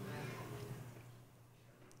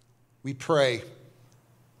 We pray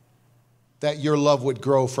that your love would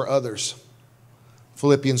grow for others.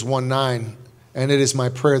 Philippians 1:9, and it is my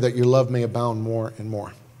prayer that your love may abound more and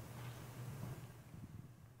more.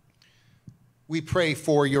 We pray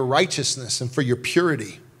for your righteousness and for your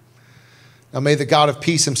purity. Now may the God of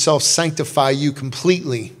peace himself sanctify you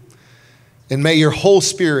completely, and may your whole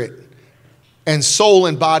spirit and soul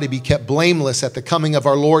and body be kept blameless at the coming of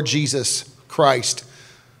our Lord Jesus Christ.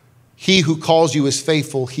 He who calls you is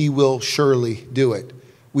faithful, he will surely do it.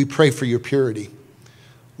 We pray for your purity.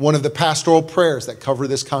 One of the pastoral prayers that cover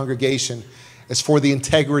this congregation is for the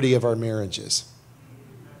integrity of our marriages.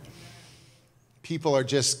 People are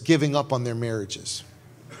just giving up on their marriages.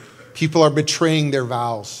 People are betraying their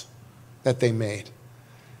vows that they made.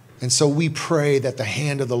 And so we pray that the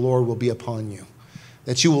hand of the Lord will be upon you,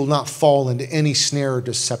 that you will not fall into any snare or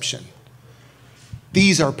deception.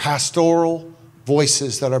 These are pastoral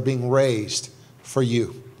voices that are being raised for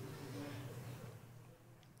you.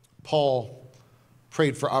 Paul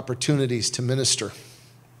prayed for opportunities to minister.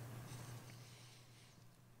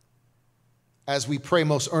 As we pray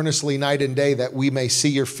most earnestly night and day that we may see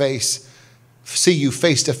you face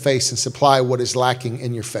to face and supply what is lacking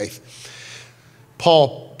in your faith.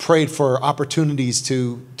 Paul prayed for opportunities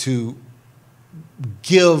to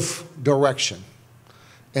give direction.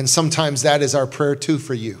 And sometimes that is our prayer too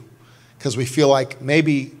for you, because we feel like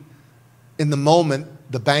maybe in the moment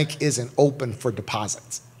the bank isn't open for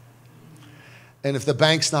deposits. And if the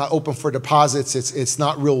bank's not open for deposits, it's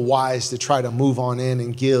not real wise to try to move on in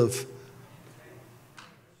and give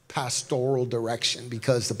pastoral direction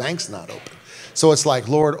because the bank's not open. So it's like,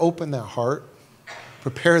 Lord, open that heart,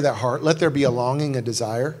 prepare that heart. Let there be a longing, a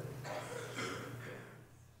desire.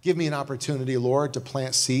 Give me an opportunity, Lord, to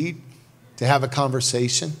plant seed, to have a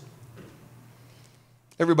conversation.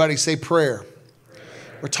 Everybody say prayer.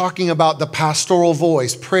 We're talking about the pastoral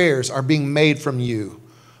voice. Prayers are being made from you,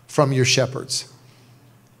 from your shepherds.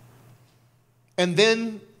 And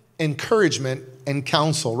then encouragement and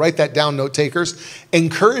counsel. Write that down, note takers.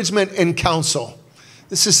 Encouragement and counsel.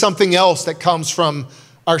 This is something else that comes from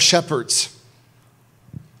our shepherds.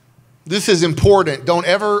 This is important. Don't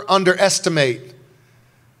ever underestimate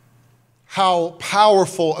how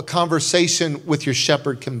powerful a conversation with your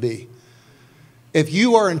shepherd can be. If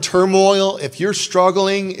you are in turmoil, if you're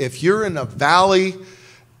struggling, if you're in a valley,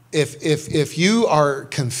 if you are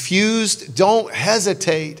confused, don't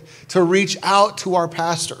hesitate to reach out to our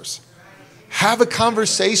pastors. Have a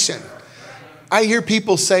conversation. I hear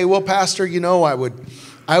people say, well, Pastor,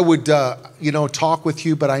 I would talk with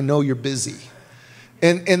you, but I know you're busy.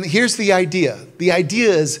 And here's the idea. The idea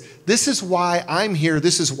is, this is why I'm here.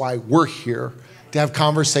 This is why we're here, to have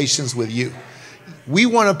conversations with you. We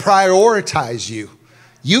want to prioritize you.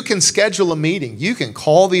 You can schedule a meeting. You can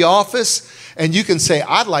call the office and you can say,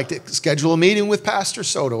 I'd like to schedule a meeting with Pastor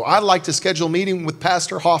Soto. I'd like to schedule a meeting with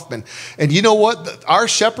Pastor Hoffman. And you know what? Our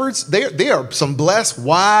shepherds, they are some blessed,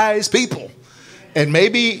 wise people. And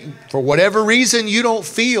maybe for whatever reason, you don't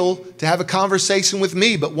feel to have a conversation with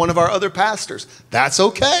me, but one of our other pastors. That's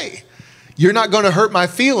okay. You're not going to hurt my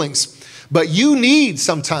feelings. But you need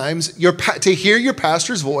sometimes to hear your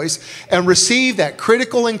pastor's voice and receive that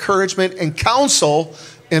critical encouragement and counsel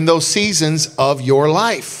in those seasons of your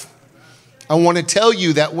life. I want to tell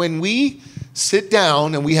you that when we sit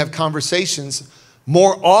down and we have conversations,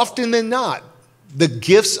 more often than not, the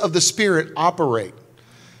gifts of the Spirit operate.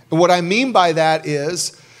 And what I mean by that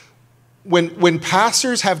is when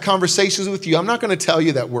pastors have conversations with you, I'm not going to tell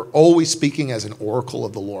you that we're always speaking as an oracle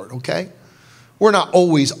of the Lord, okay? We're not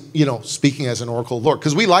always, speaking as an oracle of the Lord,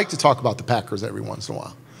 because we like to talk about the Packers every once in a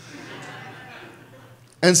while.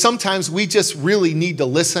 And sometimes we just really need to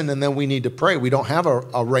listen and then we need to pray. We don't have a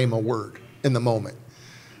rhema word in the moment.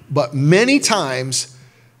 But many times,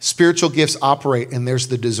 spiritual gifts operate and there's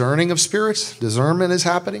the discerning of spirits. Discernment is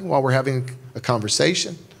happening while we're having a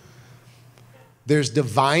conversation. There's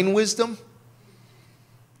divine wisdom.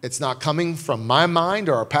 It's not coming from my mind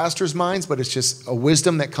or our pastor's minds, but it's just a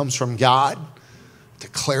wisdom that comes from God to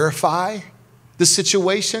clarify the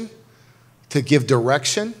situation, to give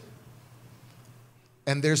direction,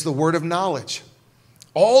 and there's the word of knowledge.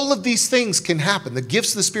 All of these things can happen. The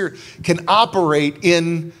gifts of the Spirit can operate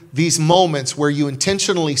in these moments where you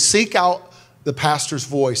intentionally seek out the pastor's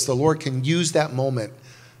voice. The Lord can use that moment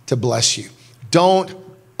to bless you. Don't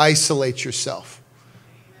isolate yourself.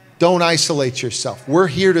 Don't isolate yourself. We're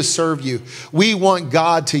here to serve you. We want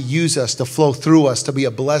God to use us, to flow through us, to be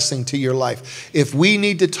a blessing to your life. If we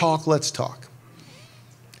need to talk, let's talk.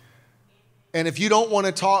 And if you don't want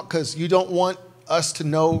to talk because you don't want us to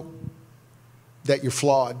know that you're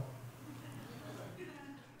flawed,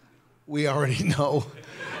 we already know.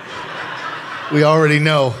 We already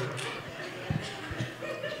know.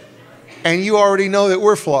 And you already know that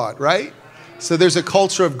we're flawed, right? So there's a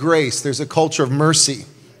culture of grace. There's a culture of mercy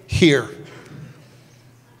here.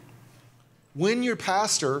 When your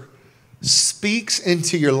pastor speaks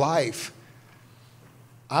into your life,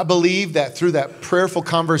 I believe that through that prayerful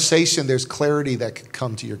conversation, there's clarity that could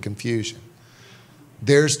come to your confusion.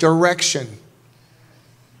 There's direction.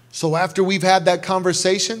 So after we've had that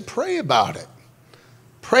conversation, pray about it.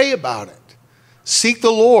 Pray about it. Seek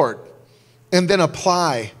the Lord and then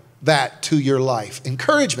apply that to your life.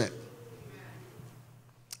 Encouragement.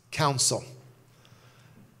 Counsel.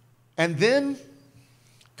 And then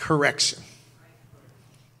correction.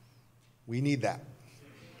 We need that.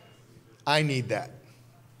 I need that.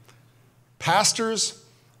 Pastors,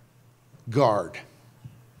 guard.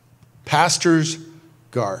 Pastors,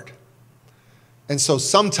 guard. And so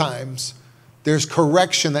sometimes there's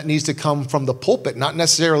correction that needs to come from the pulpit, not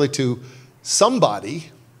necessarily to somebody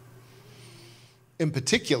in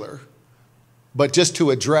particular, but just to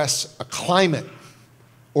address a climate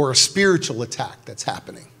or a spiritual attack that's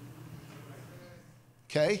happening.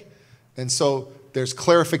 Okay? And so there's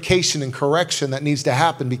clarification and correction that needs to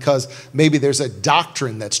happen because maybe there's a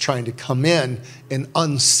doctrine that's trying to come in and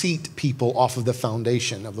unseat people off of the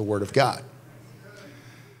foundation of the Word of God.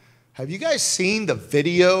 Have you guys seen the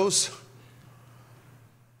videos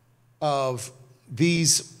of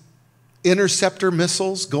these interceptor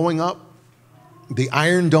missiles going up the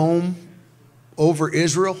Iron Dome over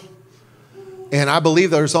Israel? And I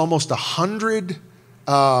believe there's almost 100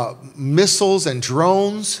 missiles and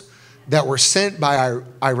drones that were sent by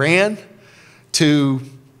Iran to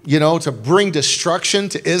bring destruction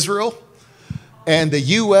to Israel. And the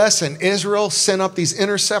U.S. and Israel sent up these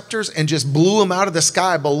interceptors and just blew them out of the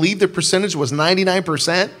sky. I believe the percentage was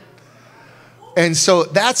 99%. And so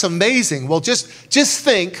that's amazing. Well, just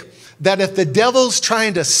think that if the devil's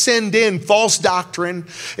trying to send in false doctrine,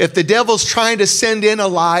 if the devil's trying to send in a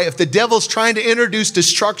lie, if the devil's trying to introduce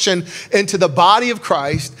destruction into the body of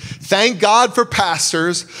Christ, thank God for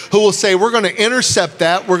pastors who will say, we're going to intercept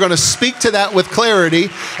that, we're going to speak to that with clarity,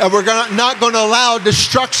 and we're not going to allow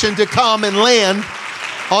destruction to come and land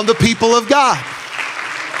on the people of God.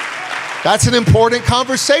 That's an important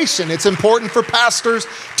conversation. It's important for pastors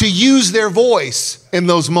to use their voice in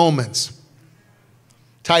those moments.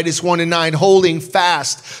 Titus 1:9, holding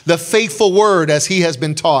fast the faithful word as he has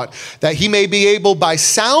been taught, that he may be able by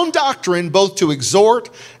sound doctrine both to exhort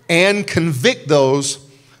and convict those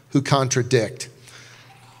who contradict.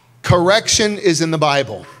 Correction is in the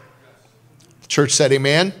Bible. The church said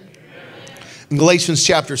amen. In Galatians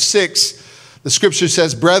chapter 6, the scripture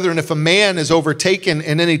says, brethren, if a man is overtaken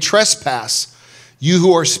in any trespass, you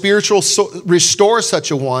who are spiritual, restore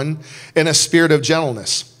such a one in a spirit of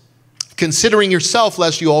gentleness, considering yourself,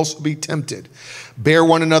 lest you also be tempted. Bear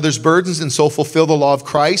one another's burdens and so fulfill the law of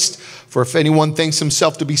Christ. For if anyone thinks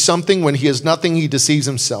himself to be something when he is nothing, he deceives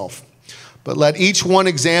himself. But let each one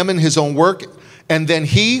examine his own work, and then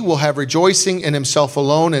he will have rejoicing in himself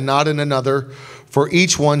alone and not in another, for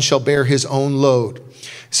each one shall bear his own load.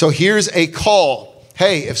 So here's a call.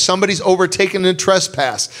 Hey, if somebody's overtaken in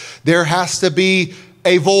trespass, there has to be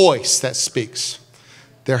a voice that speaks.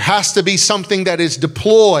 There has to be something that is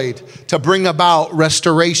deployed to bring about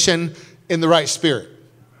restoration in the right spirit.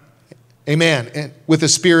 Amen. And with a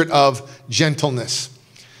spirit of gentleness.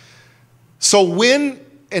 So when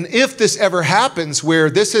and if this ever happens where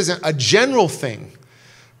this isn't a general thing,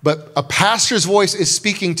 but a pastor's voice is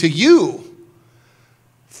speaking to you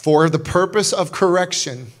for the purpose of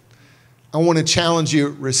correction, I want to challenge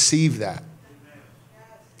you, receive that.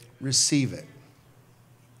 Receive it.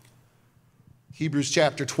 Hebrews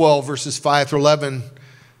chapter 12, verses 5 through 11.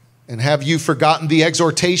 And have you forgotten the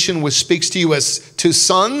exhortation which speaks to you as to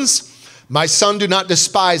sons? My son, do not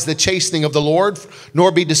despise the chastening of the Lord,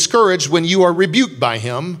 nor be discouraged when you are rebuked by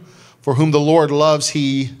him. For whom the Lord loves,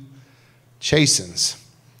 he chastens,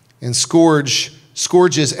 and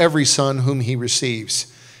scourges every son whom he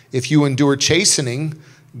receives. If you endure chastening,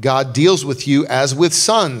 God deals with you as with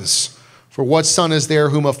sons. For what son is there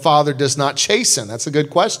whom a father does not chasten? That's a good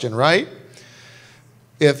question, right?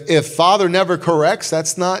 If father never corrects,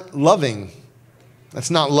 that's not loving. That's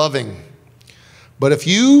not loving. But if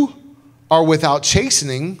you are without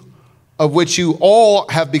chastening, of which you all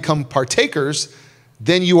have become partakers,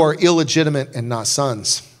 then you are illegitimate and not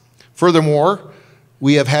sons. Furthermore,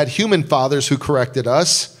 we have had human fathers who corrected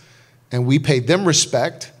us, and we paid them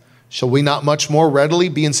respect. Shall we not much more readily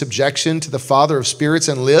be in subjection to the Father of spirits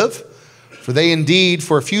and live? For they indeed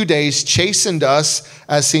for a few days chastened us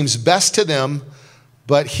as seems best to them,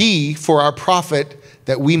 but he for our profit,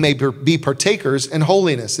 that we may be partakers in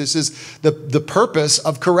holiness. This is the purpose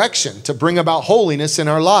of correction, to bring about holiness in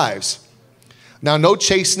our lives. Now, no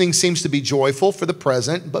chastening seems to be joyful for the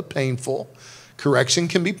present, but painful. Correction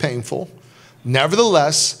can be painful.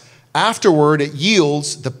 Nevertheless, afterward it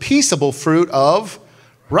yields the peaceable fruit of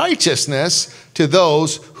righteousness to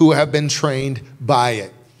those who have been trained by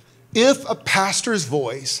it. If a pastor's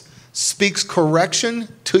voice speaks correction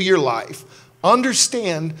to your life,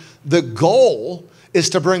 understand the goal is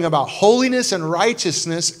to bring about holiness and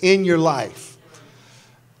righteousness in your life.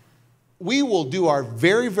 We will do our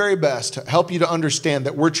very, very best to help you to understand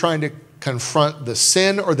that we're trying to confront the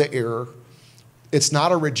sin or the error. It's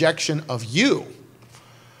not a rejection of you.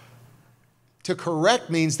 To correct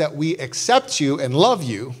means that we accept you and love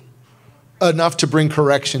you enough to bring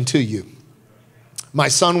correction to you. My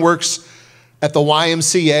son works at the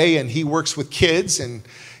YMCA, and he works with kids, and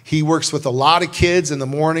he works with a lot of kids in the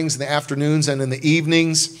mornings, in the afternoons, and in the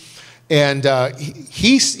evenings. And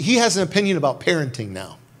he has an opinion about parenting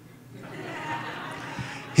now.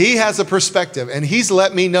 He has a perspective, and he's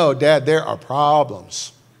let me know, Dad, there are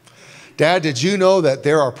problems. Dad, did you know that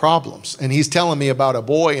there are problems? And he's telling me about a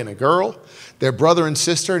boy and a girl, their brother and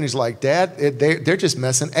sister, and he's like, Dad, they're just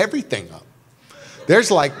messing everything up. There's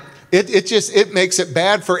like, it makes it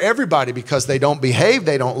bad for everybody because they don't behave,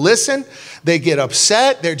 they don't listen, they get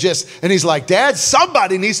upset, and he's like, Dad,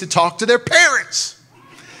 somebody needs to talk to their parents.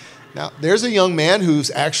 Now, there's a young man who's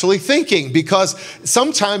actually thinking, because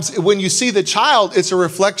sometimes when you see the child, it's a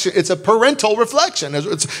reflection, it's a parental reflection,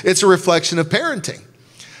 it's a reflection of parenting.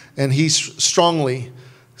 And he strongly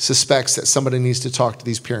suspects that somebody needs to talk to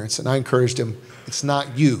these parents. And I encouraged him, it's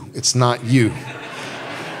not you, it's not you.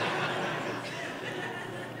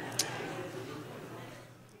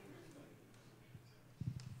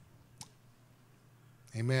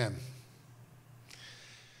 Amen.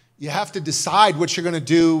 You have to decide what you're going to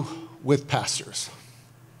do with pastors.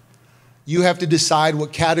 You have to decide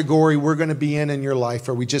what category we're going to be in your life.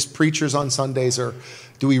 Are we just preachers on Sundays, or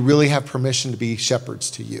do we really have permission to be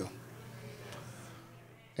shepherds to you?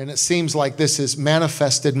 And it seems like this is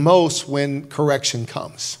manifested most when correction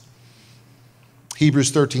comes.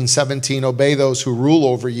 Hebrews 13:17, obey those who rule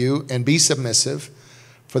over you and be submissive,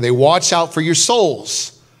 for they watch out for your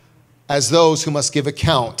souls as those who must give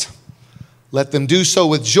account. Let them do so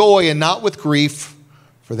with joy and not with grief,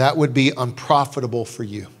 for that would be unprofitable for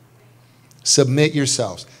you. Submit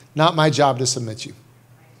yourselves. Not my job to submit you.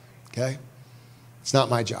 Okay? It's not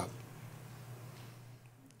my job.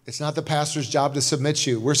 It's not the pastor's job to submit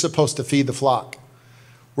you. We're supposed to feed the flock.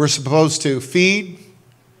 We're supposed to feed,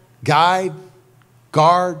 guide,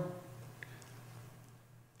 guard.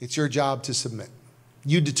 It's your job to submit.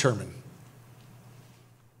 You determine.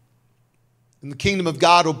 In the kingdom of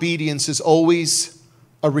God, obedience is always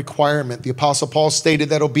a requirement. The Apostle Paul stated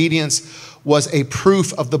that obedience was a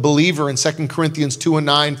proof of the believer in 2 Corinthians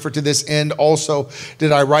 2:9. For to this end also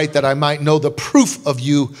did I write, that I might know the proof of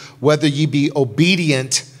you, whether ye be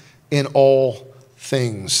obedient in all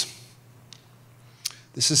things.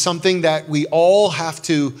 This is something that we all have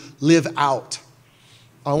to live out.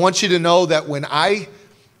 I want you to know that when I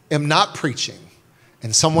am not preaching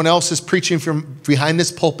and someone else is preaching from behind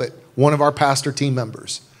this pulpit, one of our pastor team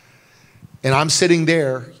members, and I'm sitting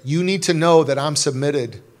there, you need to know that I'm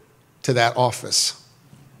submitted to that office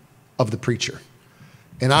of the preacher.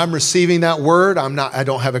 And I'm receiving that word. I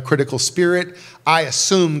don't have a critical spirit. I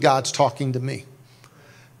assume God's talking to me.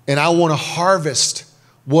 And I want to harvest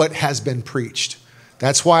what has been preached.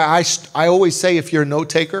 That's why I always say, if you're a note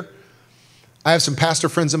taker, I have some pastor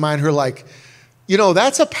friends of mine who are like, you know,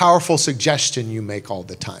 that's a powerful suggestion you make all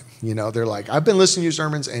the time. You know, they're like, I've been listening to your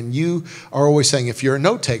sermons, and you are always saying, if you're a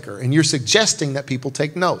note taker, and you're suggesting that people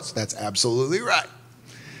take notes. That's absolutely right.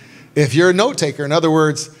 If you're a note taker, in other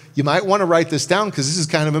words, you might want to write this down because this is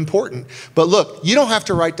kind of important. But look, you don't have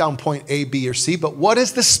to write down point A, B, or C, but what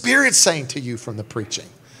is the Spirit saying to you from the preaching?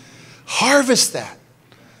 Harvest that.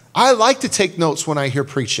 I like to take notes when I hear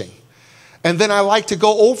preaching. And then I like to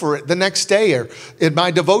go over it the next day or in my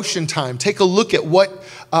devotion time. Take a look at what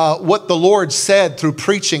the Lord said through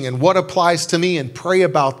preaching and what applies to me, and pray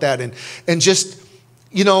about that, and just,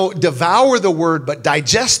 devour the word, but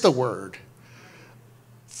digest the word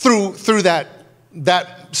through that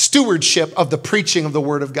stewardship of the preaching of the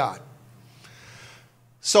word of God.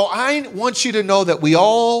 So I want you to know that we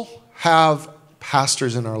all have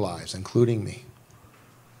pastors in our lives, including me.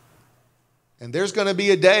 And there's going to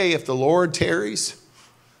be a day, if the Lord tarries,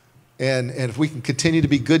 and if we can continue to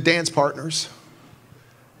be good dance partners,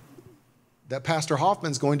 that Pastor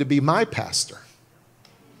Hoffman's going to be my pastor.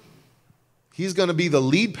 He's going to be the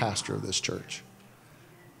lead pastor of this church.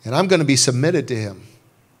 And I'm going to be submitted to him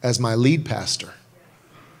as my lead pastor.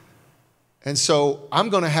 And so I'm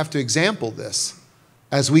going to have to example this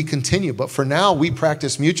as we continue. But for now, we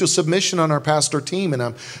practice mutual submission on our pastor team, and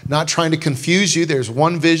I'm not trying to confuse you. There's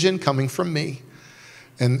one vision coming from me,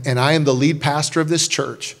 and I am the lead pastor of this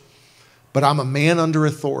church, but I'm a man under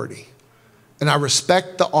authority, and I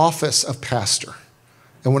respect the office of pastor.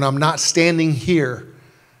 And when I'm not standing here,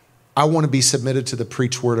 I want to be submitted to the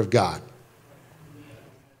preached word of God.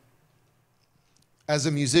 As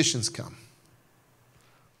the musicians come,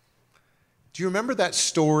 do you remember that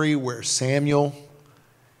story where Samuel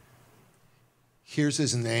hears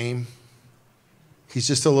his name? He's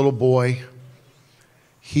just a little boy.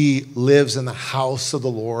 He lives in the house of the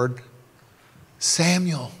Lord.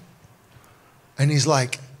 Samuel. And he's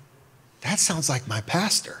like, that sounds like my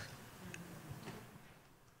pastor.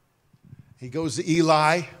 He goes to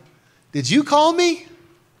Eli. Did you call me?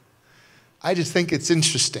 I just think it's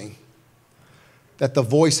interesting that the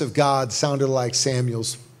voice of God sounded like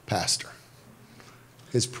Samuel's pastor,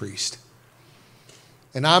 his priest.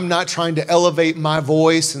 And I'm not trying to elevate my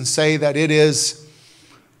voice and say that it is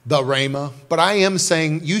the Rhema, but I am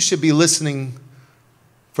saying you should be listening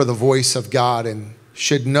for the voice of God and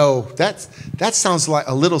should know that sounds like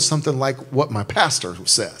a little something like what my pastor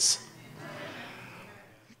says.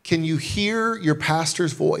 Can you hear your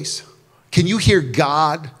pastor's voice? Can you hear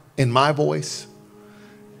God in my voice?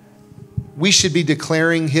 We should be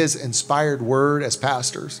declaring his inspired word as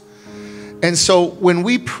pastors. And so when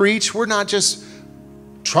we preach, we're not just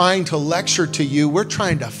trying to lecture to you, we're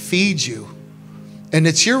trying to feed you. And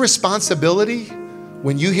it's your responsibility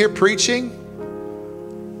when you hear preaching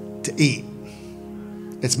to eat.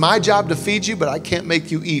 It's my job to feed you, but I can't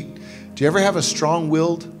make you eat. Do you ever have a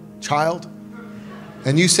strong-willed child?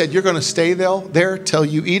 And you said you're going to stay there till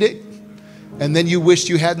you eat it, and then you wished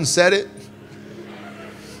you hadn't said it?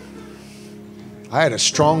 I had a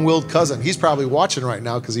strong-willed cousin. He's probably watching right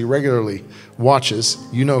now because he regularly watches.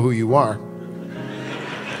 You know who you are.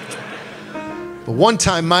 But one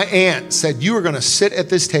time my aunt said, you are going to sit at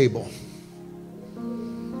this table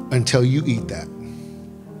until you eat that.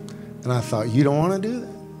 And I thought, you don't want to do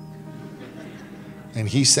that? And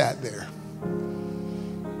he sat there.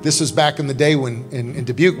 This was back in the day when in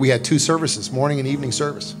Dubuque we had 2 services, morning and evening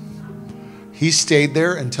service. He stayed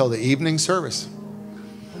there until the evening service.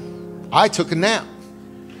 I took a nap.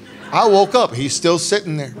 I woke up. He's still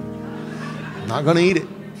sitting there. I'm not going to eat it.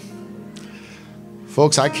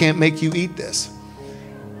 Folks, I can't make you eat this.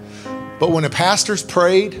 But when a pastor's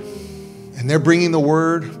prayed and they're bringing the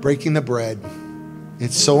word, breaking the bread,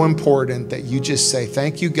 it's so important that you just say,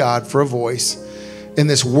 thank you, God, for a voice. In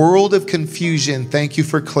this world of confusion, thank you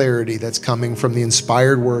for clarity that's coming from the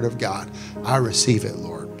inspired word of God. I receive it,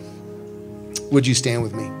 Lord. Would you stand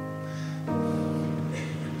with me?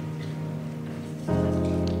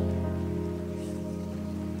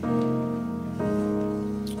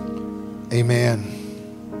 Amen.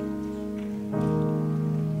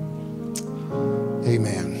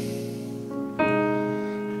 Amen.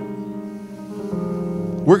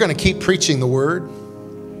 We're going to keep preaching the word.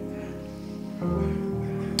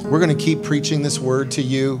 We're going to keep preaching this word to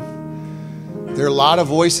you. There are a lot of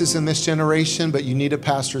voices in this generation, but you need a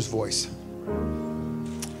pastor's voice.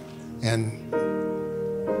 And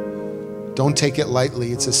don't take it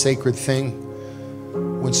lightly. It's a sacred thing.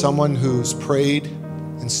 When someone who's prayed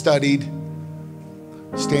and studied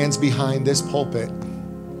stands behind this pulpit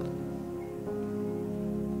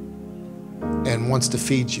and wants to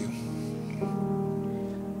feed you,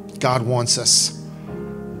 God wants us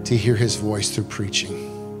to hear his voice through preaching.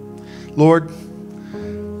 Lord,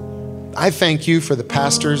 I thank you for the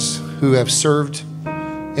pastors who have served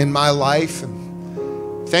in my life,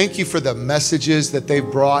 and thank you for the messages that they've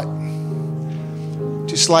brought.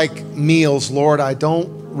 Just like meals, Lord, I don't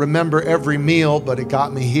remember every meal, but it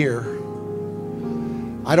got me here.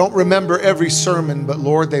 I don't remember every sermon, but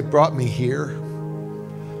Lord, they brought me here.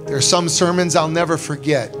 There are some sermons I'll never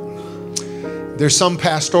forget. There's some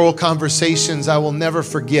pastoral conversations I will never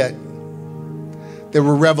forget. They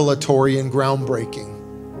were revelatory and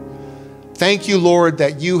groundbreaking. Thank you, Lord,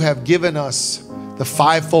 that you have given us the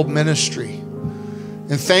fivefold ministry.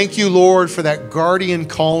 And thank you, Lord, for that guardian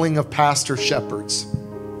calling of pastor shepherds.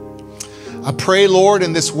 I pray, Lord,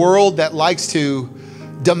 in this world that likes to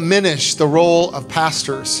diminish the role of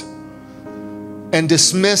pastors and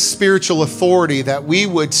dismiss spiritual authority, that we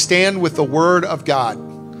would stand with the Word of God,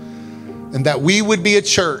 and that we would be a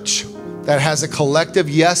church that has a collective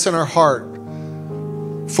yes in our heart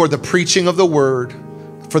for the preaching of the Word,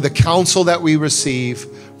 for the counsel that we receive,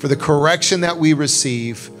 for the correction that we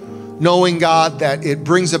receive, knowing, God, that it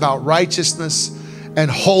brings about righteousness and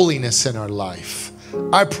holiness in our life.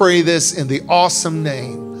 I pray this in the awesome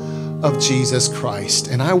name of Jesus Christ.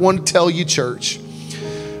 And I want to tell you, church,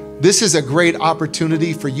 this is a great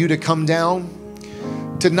opportunity for you to come down,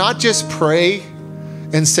 to not just pray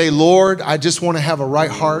and say, Lord, I just want to have a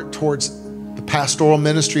right heart towards the pastoral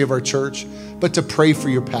ministry of our church, but to pray for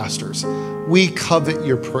your pastors. We covet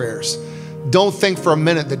your prayers. Don't think for a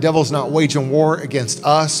minute the devil's not waging war against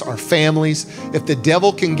us, our families. If the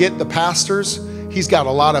devil can get the pastors, he's got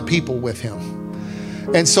a lot of people with him.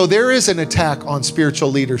 And so there is an attack on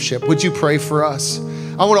spiritual leadership. Would you pray for us?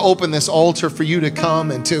 I want to open this altar for you to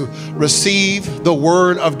come and to receive the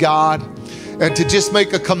Word of God and to just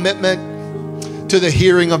make a commitment to the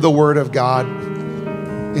hearing of the Word of God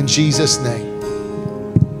in Jesus' name.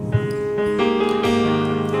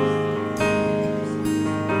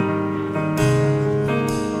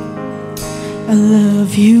 I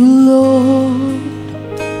love you, Lord,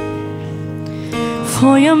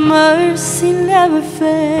 for your mercy never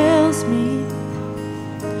fails me.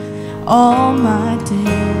 All my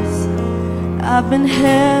days I've been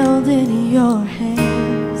held in your hands.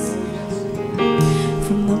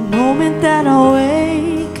 From the moment that I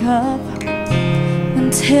wake up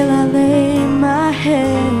until I lay my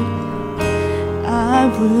head, I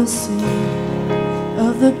will sing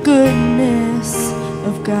of the goodness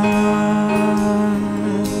of God.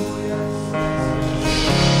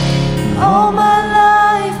 All my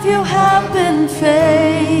life you have been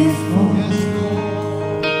faithful.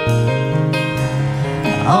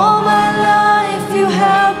 All my life you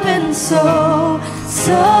have been so,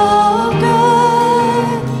 so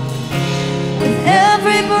good. With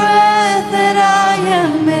every breath that I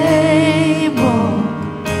am able,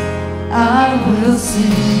 I will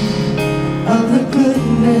sing of the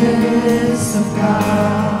goodness of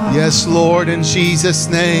God. Yes, Lord, in Jesus'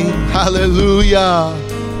 name. Hallelujah.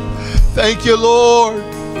 Thank you, Lord,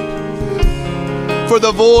 for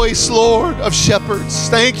the voice, Lord, of shepherds.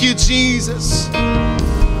 Thank you, Jesus.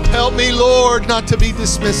 Help me, Lord, not to be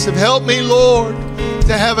dismissive. Help me, Lord,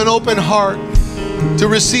 to have an open heart to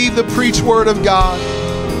receive the preached word of God.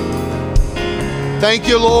 Thank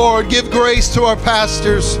you, Lord. Give grace to our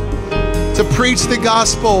pastors to preach the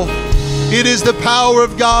gospel. It is the power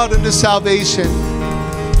of God unto salvation,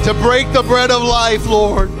 to break the bread of life,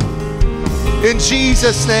 Lord. In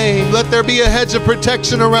Jesus' name, let there be a hedge of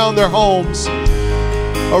protection around their homes,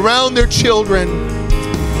 around their children.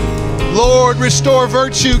 Lord, restore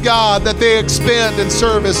virtue, God, that they expand in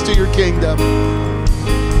service to your kingdom.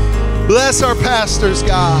 Bless our pastors,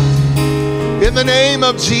 God, in the name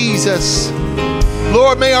of Jesus.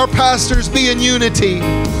 Lord, may our pastors be in unity.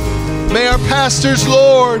 May our pastors,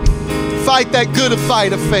 Lord, fight that good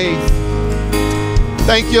fight of faith.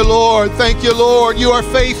 Thank you, Lord. Thank you, Lord. You are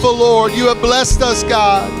faithful, Lord. You have blessed us,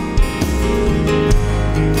 God.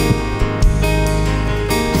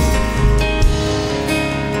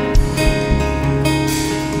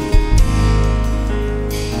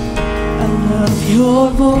 Your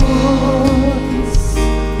voice,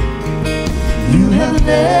 you have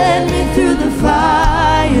led me through the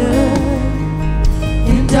fire.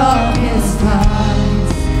 In darkest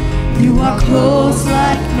times, you are close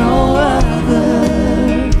like no other.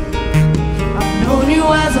 I've known you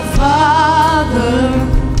as a father,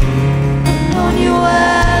 I've known you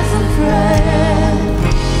as a friend.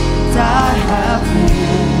 I have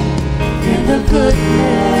lived in the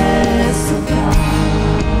goodness of God.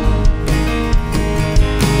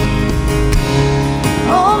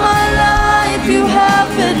 All my life you have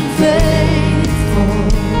been faithful.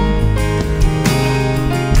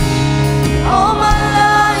 All my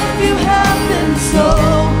life you have been so,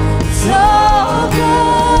 so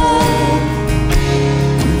good.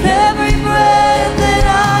 With every breath that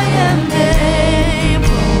I am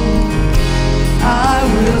able, I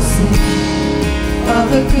will sing of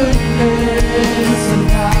the goodness of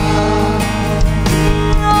God.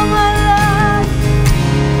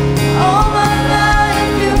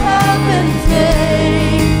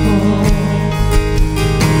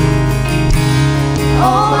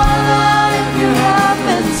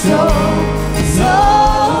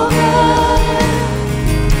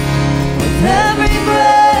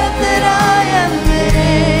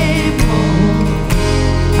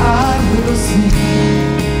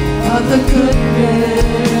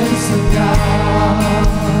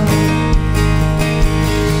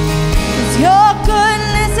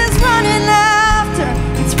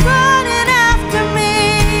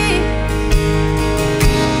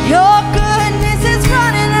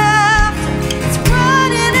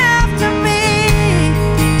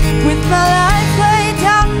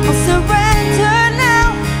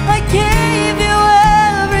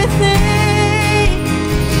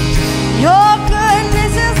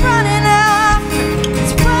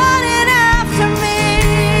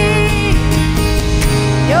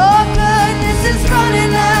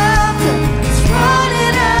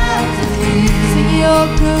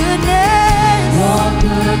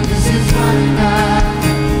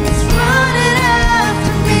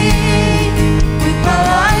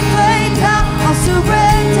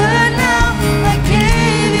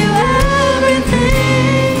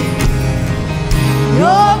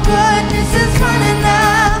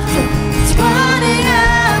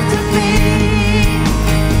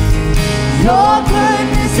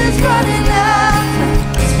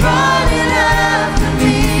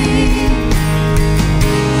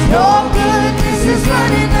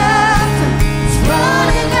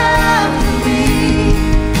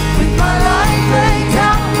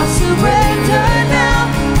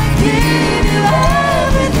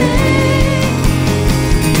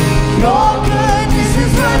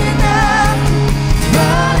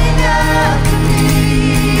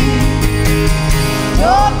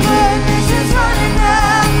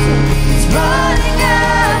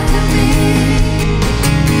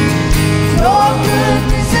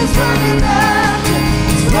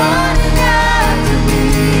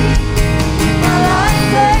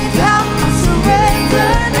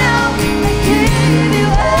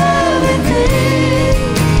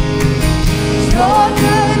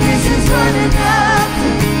 running after,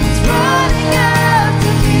 it's running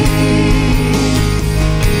after me.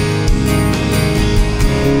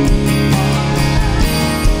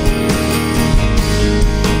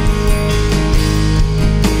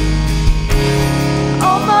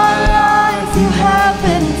 All my life you have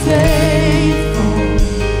been faithful.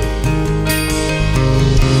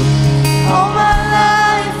 All my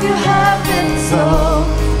life you have been so,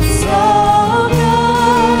 so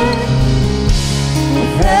good.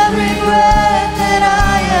 With every breath that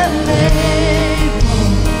I am able,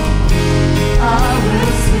 I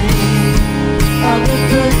will sing of the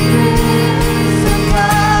goodness of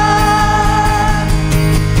God.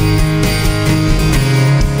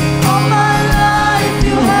 All my life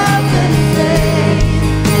you have been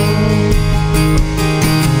faithful.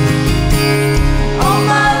 All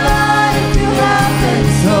my life you have been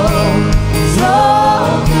so, so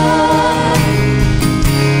good.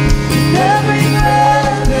 With every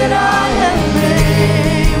breath that I am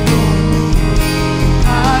able, I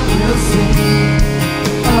will sing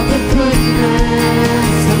of the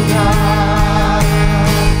goodness of God.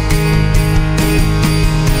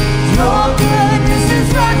 Your goodness is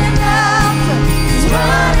running after, it's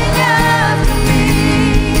running after me.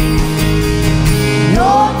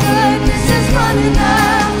 Your goodness is running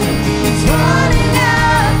after, it's running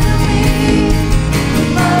after me.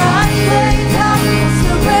 With my life laid down, I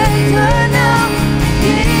surrender now,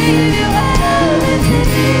 give you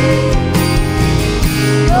everything.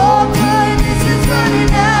 Your goodness is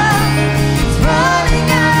running after, it's running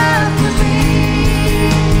after me.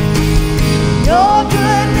 Your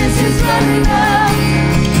goodness is running after,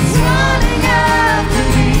 it's running after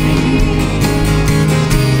me.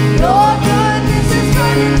 Your goodness is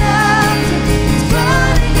running after, it's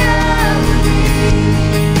running after me.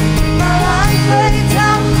 My life laid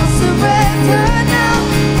down, I surrender now,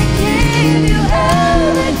 I give you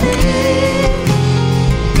everything.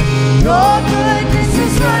 Your goodness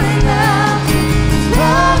is running after, it's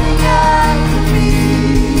running after me.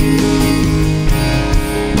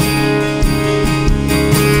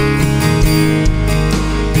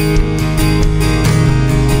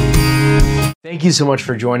 Thank you so much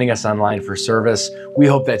for joining us online for service. We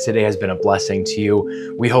hope that today has been a blessing to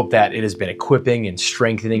you. We hope that it has been equipping and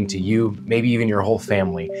strengthening to you, maybe even your whole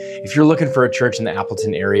family. If you're looking for a church in the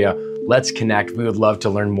Appleton area, let's connect. We would love to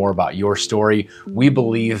learn more about your story. We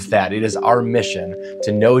believe that it is our mission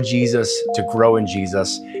to know Jesus, to grow in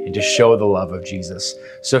Jesus, and to show the love of Jesus.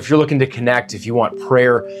 So if you're looking to connect, if you want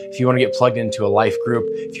prayer, if you want to get plugged into a life group,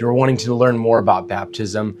 if you're wanting to learn more about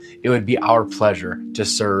baptism, it would be our pleasure to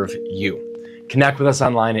serve you. Connect with us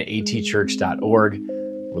online at atchurch.org.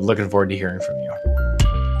 We're looking forward to hearing from you.